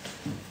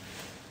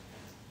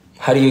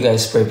 How do you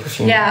guys spray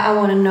perfume? Yeah, I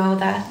want to know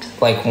that.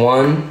 Like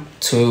 1,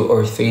 2,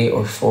 or 3,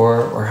 or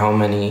 4, or how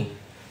many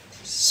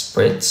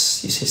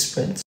spritz? You say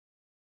spritz?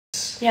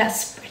 Yeah,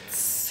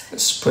 spritz.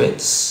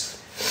 Spritz.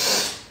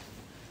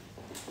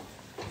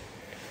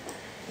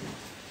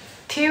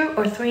 2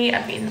 or 3,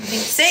 I mean, I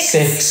think 6.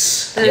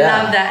 6. I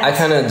love that. I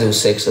kind of do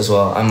 6 as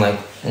well. I'm like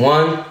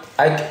 1.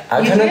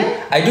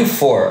 I do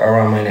 4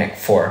 around my neck.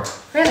 4.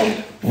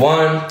 Really?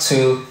 1,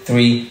 2,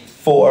 3,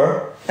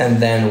 4, and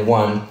then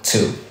 1,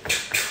 2.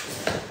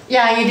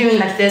 Yeah, you're doing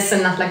like this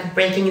and not like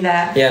breaking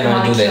that. Yeah, no,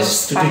 I do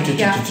this.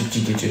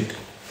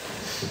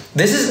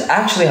 This is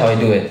actually how I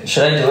do it.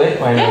 Should I do it?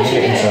 Why not? Yeah,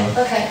 Your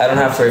intro. Okay. I don't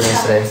have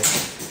fragrance today.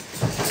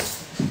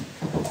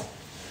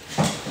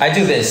 I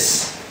do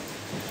this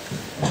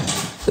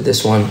with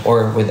this one,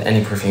 or with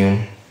any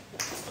perfume.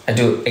 I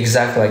do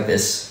exactly like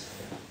this.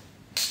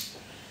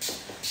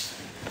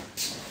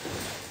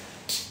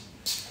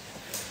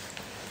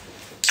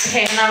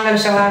 Okay, now I'm gonna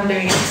show how I'm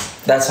doing it.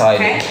 That's how I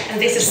do Okay, it. and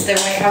this is the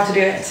way how to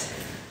do it.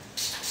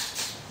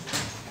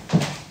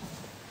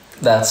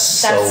 That's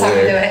so That's how we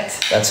weird. do it.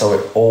 That's so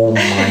weird. Oh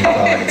my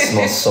god, it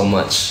smells so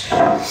much.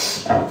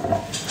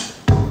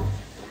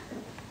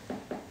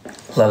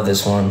 Love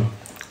this one.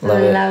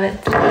 Love it. Love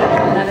it.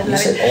 Love it. You Love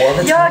said it. all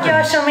the time.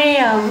 Jag som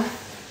Miriam.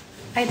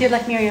 I do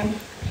like Miriam.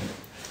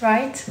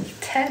 Right?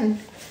 10.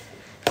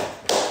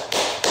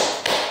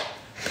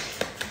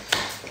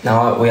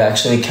 Now we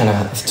actually kind of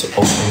have to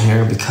open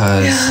here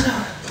because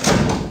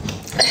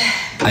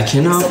I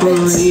cannot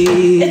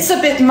breathe. It's a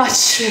bit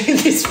much in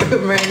this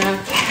room right now.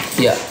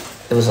 Yeah,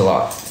 it was a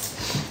lot.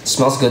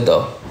 Smells good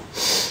though.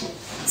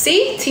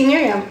 See? Team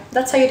Miriam.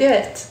 That's how you do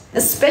it.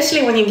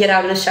 Especially when you get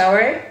out of the shower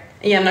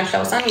and you have no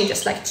clothes on, you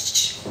just like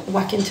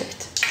walk into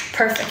it.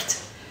 Perfect.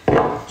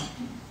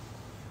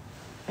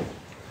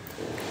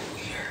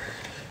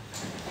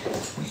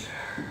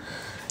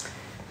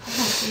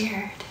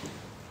 Weird.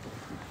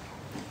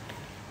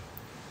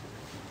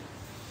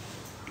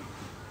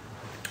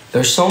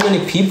 There's so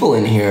many people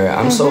in here.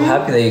 I'm so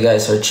happy that you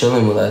guys are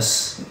chilling with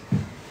us.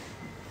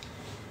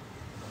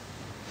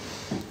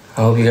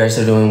 I hope you guys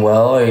are doing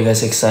well. Are you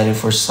guys excited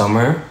for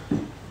summer?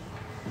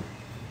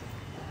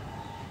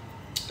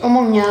 Och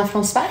många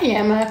från Sverige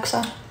är med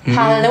också.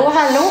 Hallå,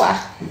 hallå!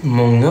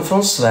 Många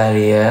från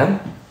Sverige.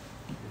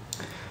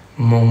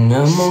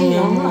 Många.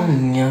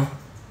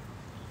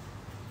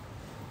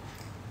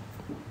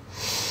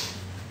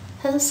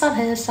 Hejsan,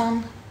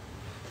 hejsan.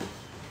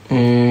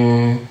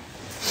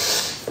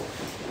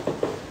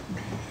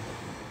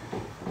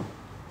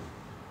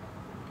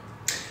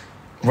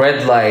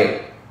 red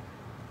light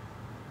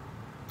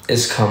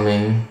is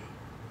coming.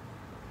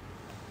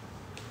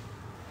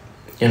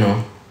 You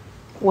know.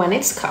 When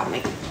it's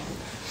coming.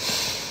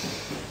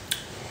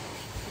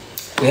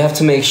 We have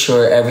to make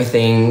sure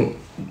everything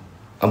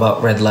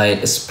about red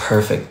light is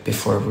perfect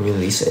before we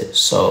release it.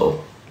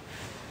 So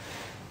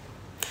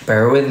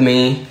bear with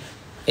me.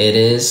 It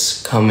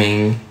is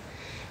coming.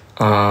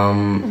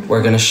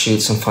 We're gonna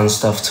shoot some fun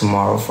stuff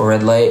tomorrow for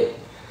red light.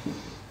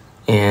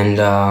 And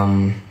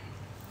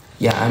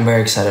yeah, I'm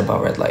very excited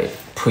about red light.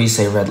 Please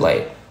say red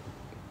light.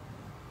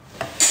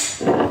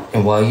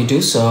 And while you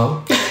do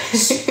so,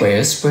 spray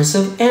a spritz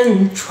of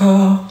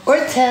intro. Or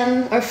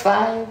 10 or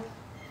 5.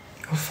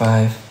 Or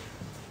 5.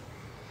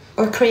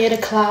 Or create a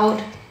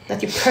cloud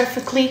that you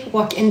perfectly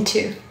walk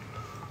into.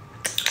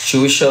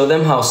 Should we show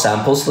them how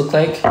samples look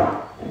like?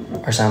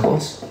 Our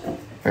samples?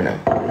 Or no?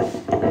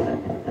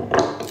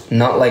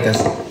 Not like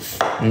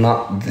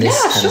not this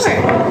Yeah, kind of sure.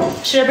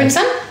 sample. Should I bring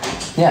some?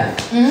 Yeah.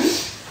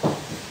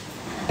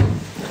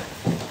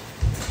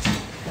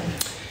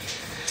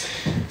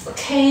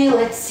 Okay,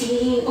 let's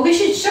see. Oh, we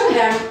should show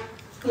them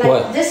like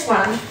What? this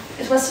one.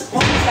 It was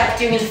almost like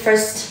doing the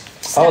first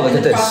step Oh, look in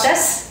at the this.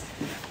 process.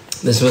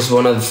 This was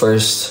one of the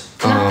first.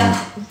 Not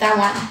that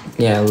one.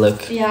 Yeah,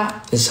 look. Yeah.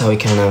 This is how we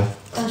kind of.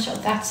 Don't show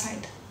that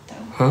side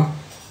though. Huh?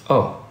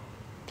 Oh.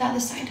 The other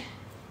side.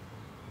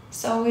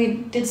 So we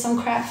did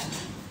some craft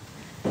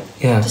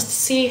Yeah. just to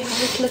see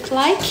how it looked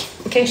like.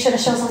 Okay, should I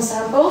show some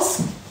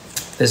samples?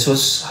 This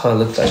was how it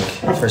looked like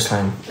the first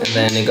time, and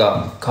then it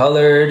got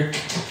colored,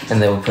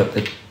 and then we put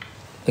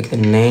the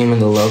name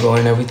and the logo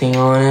and everything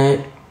on it,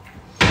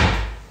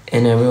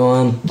 and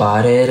everyone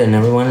bought it and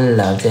everyone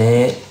loved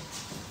it.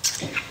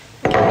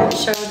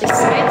 Show these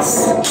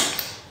sides.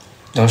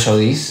 Don't show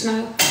these.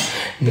 No.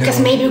 Because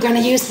maybe we're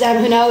gonna use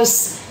them, who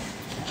knows?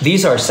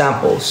 These are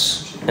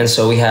samples, and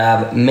so we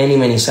have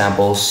many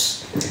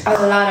samples. A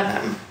lot of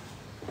them.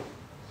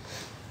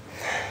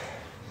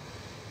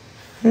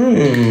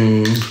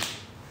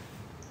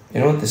 You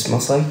know what this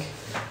smells like?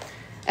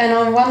 And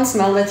on one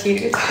smell that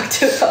you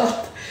talked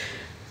about.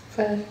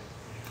 But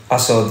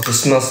Alltså, det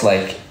smells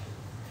like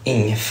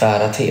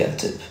ingefära-te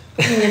typ.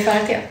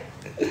 ungefär det.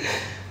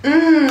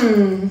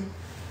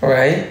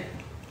 Right?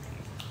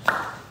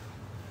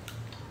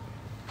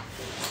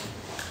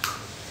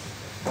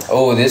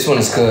 Oh, this one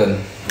is good.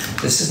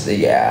 This is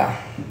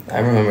I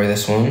remember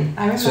this one.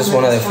 I This was remember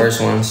one of the this one.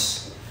 first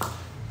ones.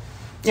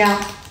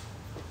 Yeah.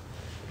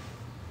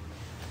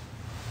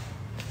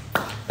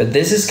 But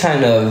this is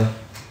kind of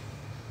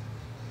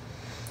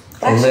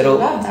I actually little.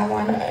 love that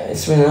one.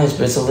 It's really nice,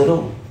 but it's a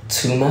little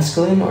too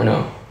masculine, or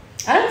no?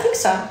 I don't think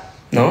so.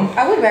 No?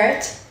 I would wear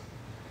it.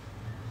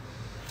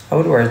 I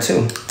would wear it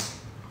too.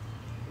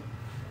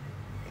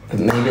 But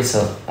maybe it's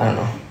I don't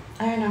know.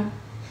 I don't know.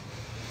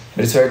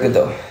 But it's very good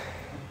though.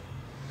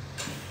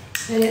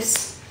 It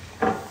is.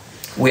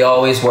 We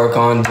always work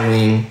on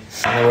doing,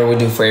 whenever we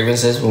do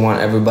fragrances, we want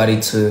everybody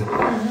to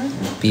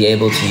be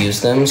able to use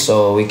them.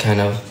 So we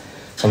kind of,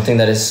 something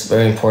that is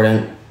very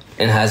important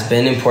and has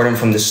been important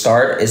from the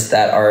start is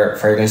that our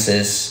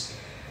fragrances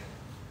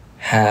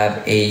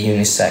have a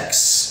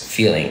unisex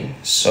feeling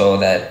so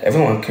that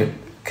everyone could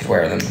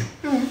wear them.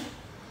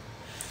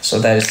 So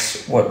that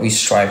is what we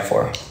strive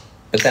for.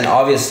 But then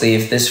obviously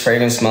if this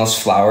fragrance smells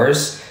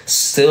flowers,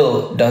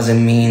 still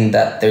doesn't mean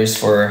that it is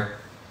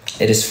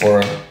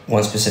for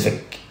one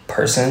specific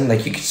person.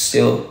 Like you could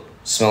still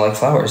smell like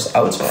flowers.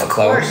 I would smell like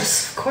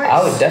flowers. Of course.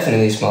 I would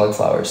definitely smell like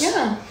flowers.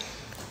 Yeah.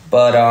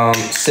 But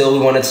still we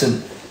wanted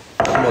to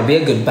be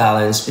a good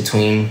balance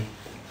between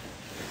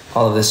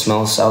all of the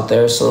smells out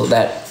there so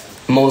that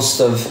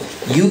most of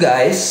you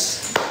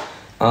guys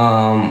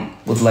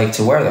would like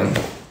to wear them.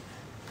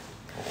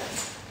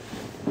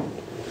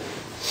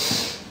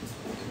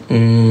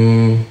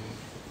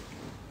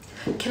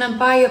 Can I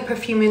buy your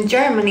perfume in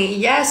Germany?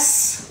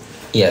 Yes.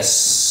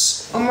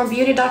 Yes.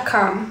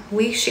 OMRBeauty.com.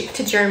 We ship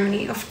to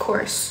Germany, of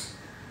course.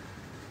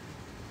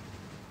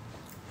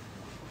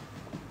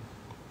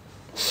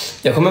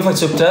 Jag kommer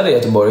faktiskt uppträda i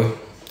Göteborg,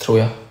 tror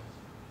jag.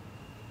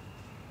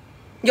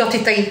 Jag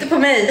tittar inte på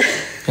mig.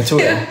 Jag tror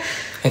det.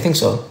 I think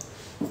so.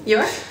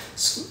 Ja.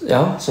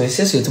 Ja, så vi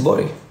ses i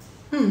Göteborg.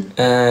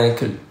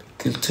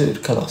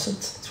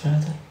 Kulturkalaset, tror jag det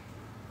heter.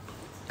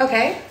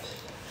 Okej.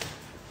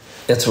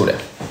 Jag tror det.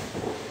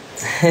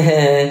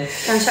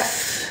 Kanske.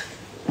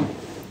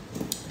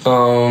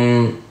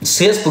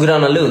 Ses på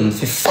Gröna Lund.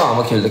 Fy fan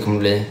vad kul det kommer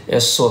bli. Jag är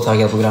så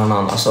taggad på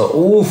Grönan. Alltså,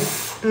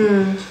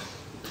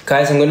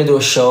 Guys, I'm gonna do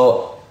a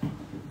show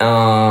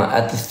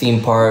at the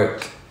theme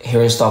park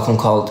here in Stockholm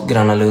called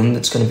Gröna Lund.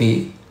 It's gonna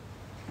be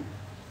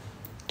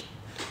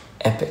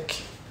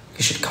epic.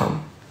 You should come.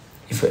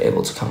 If you're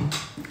able to come.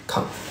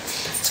 Come.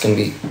 It's gonna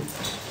be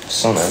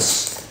so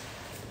nice.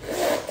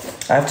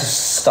 I have to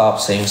stop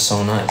saying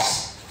so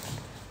nice.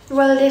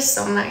 Well, it is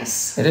so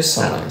nice. It is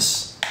so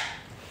nice.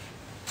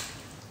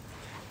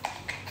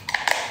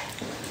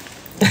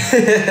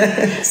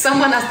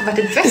 Someone asked about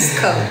the dress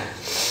code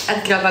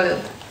at Gröna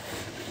Lund.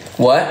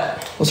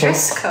 What? What's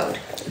Dress code.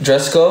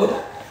 Dress code?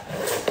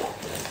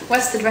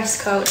 What's the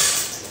dress code?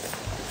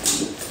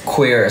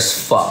 queer as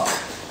fuck.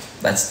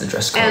 That's the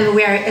dress code. And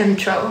we are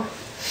intro.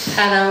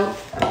 Hello.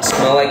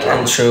 Smell like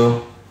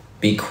intro,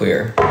 be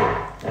queer.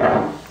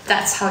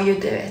 That's how you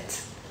do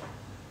it.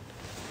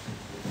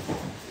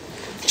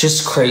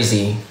 Just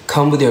crazy.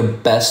 Come with your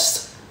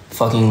best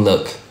fucking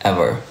look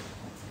ever.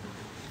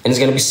 And it's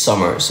gonna be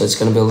summer, so it's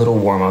gonna be a little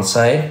warm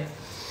outside.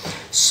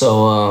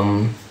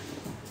 So,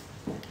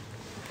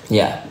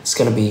 yeah, it's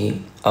gonna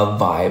be a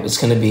vibe. It's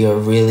gonna be a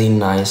really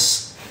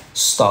nice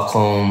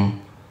Stockholm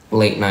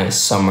late night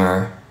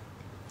summer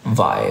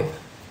vibe.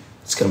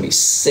 It's gonna be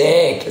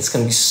sick. It's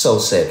gonna be so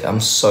sick. I'm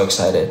so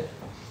excited.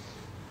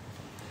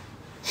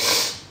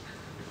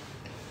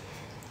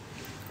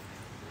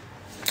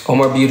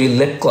 OMR Beauty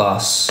lip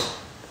gloss.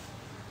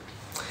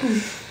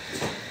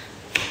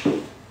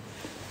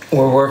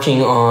 We're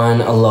working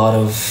on a lot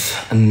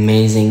of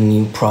amazing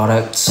new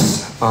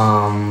products.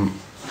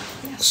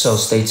 So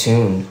stay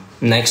tuned.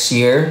 Next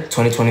year,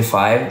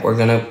 2025, we're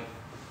gonna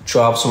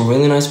drop some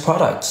really nice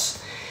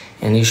products,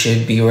 and you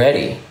should be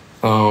ready.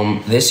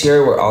 This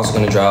year, we're also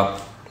gonna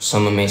drop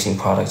some amazing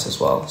products as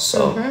well.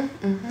 So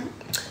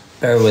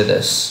bear with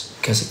us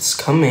because it's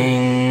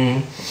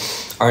coming.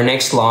 Our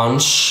next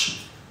launch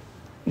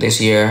this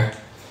year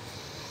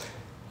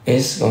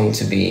is going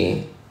to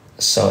be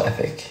so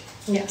epic.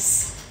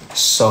 Yes.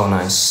 So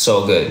nice,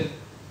 so good.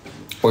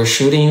 We're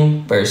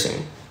shooting very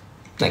soon,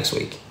 next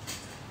week.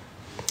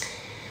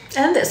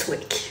 And this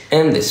week.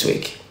 And this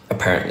week,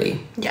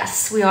 apparently.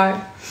 Yes, we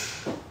are.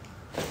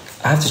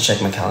 I have to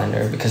check my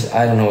calendar because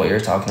I don't know what you're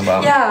talking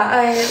about. Yeah,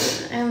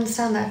 I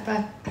understand that,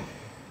 but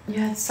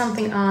you had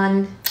something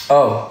on.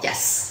 Oh.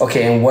 Yes.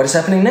 Okay, and what is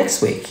happening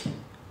next week?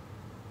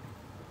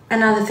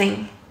 Another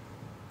thing.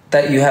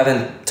 That you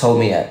haven't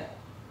told me yet.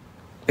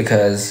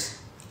 Because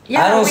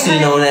I don't see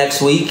no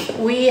next week.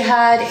 We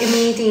had a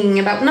meeting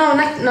about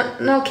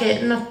no,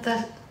 okay, not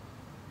that.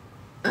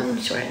 I'm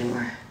not sure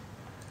anymore.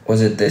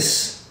 Was it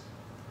this?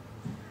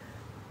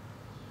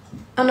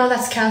 Oh no,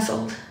 that's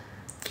cancelled.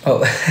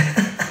 Oh.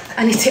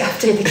 I need to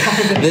update the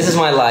calendar. This is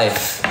my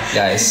life,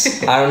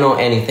 guys. I don't know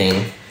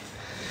anything.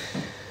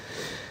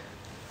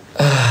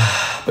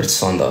 But it's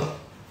fun though.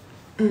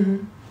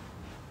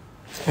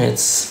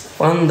 It's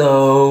fun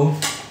though.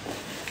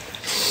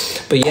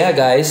 But yeah,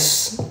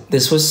 guys,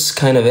 this was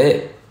kind of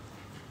it.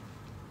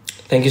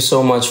 Thank you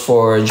so much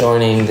for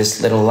joining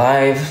this little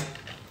live.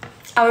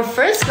 Our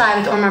first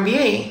live at OMR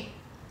Beauty.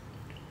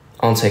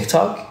 On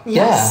TikTok?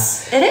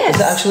 Yes, yeah. it is.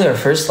 It's actually our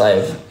first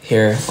live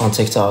here on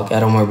TikTok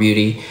at OMR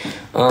Beauty.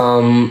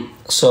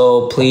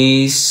 So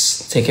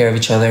please take care of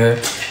each other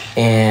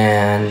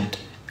and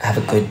have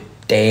a good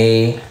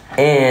day.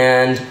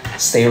 And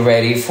stay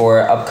ready for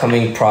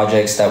upcoming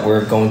projects that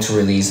we're going to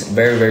release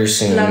very, very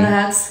soon. Love the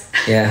hats.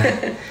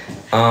 Yeah.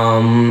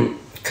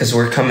 Because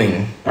we're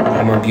coming.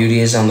 OMR Beauty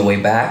is on the way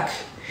back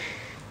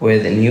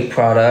with a new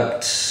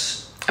product.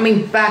 I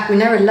mean, back, we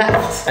never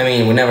left. I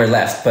mean, we never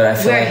left, but I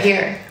feel We're like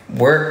here.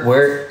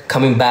 We're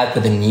coming back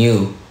with a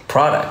new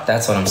product.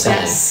 That's what I'm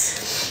saying.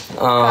 Yes.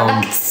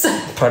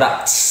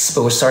 Products.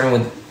 But we're starting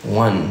with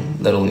one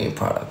little new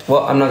product.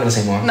 Well, I'm not gonna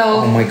say more.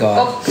 No. Oh my god.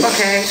 Oh,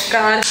 okay,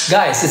 God.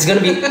 Guys, it's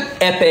gonna be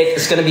epic.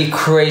 It's gonna be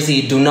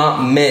crazy. Do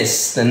not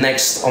miss the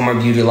next OMR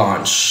Beauty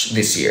launch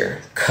this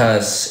year.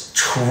 Cause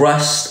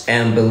trust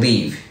and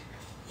believe,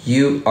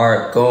 you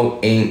are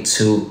going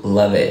to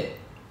love it.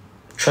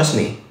 Trust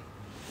me.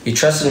 You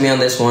trusted me on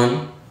this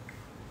one.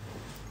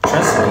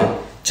 Trust me.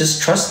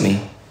 Just trust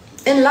me.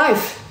 In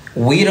life.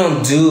 We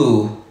don't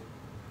do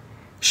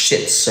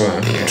shits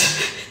around here.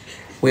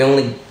 We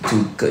only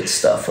do good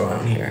stuff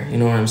around here. You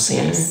know what I'm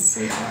saying? Yes,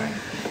 we are.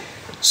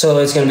 So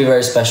it's gonna be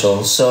very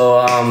special.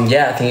 So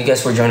yeah, thank you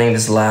guys for joining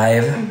this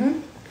live.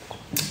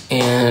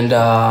 And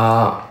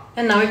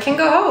now we can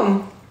go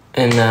home.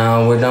 And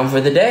now we're done for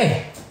the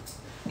day.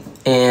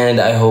 And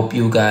I hope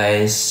you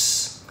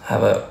guys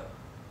have a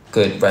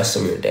good rest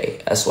of your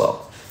day as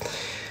well.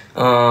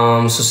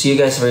 So see you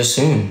guys very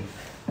soon.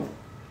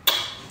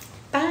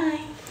 Bye.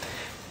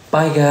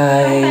 Bye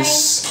guys. Bye.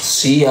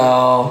 See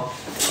y'all.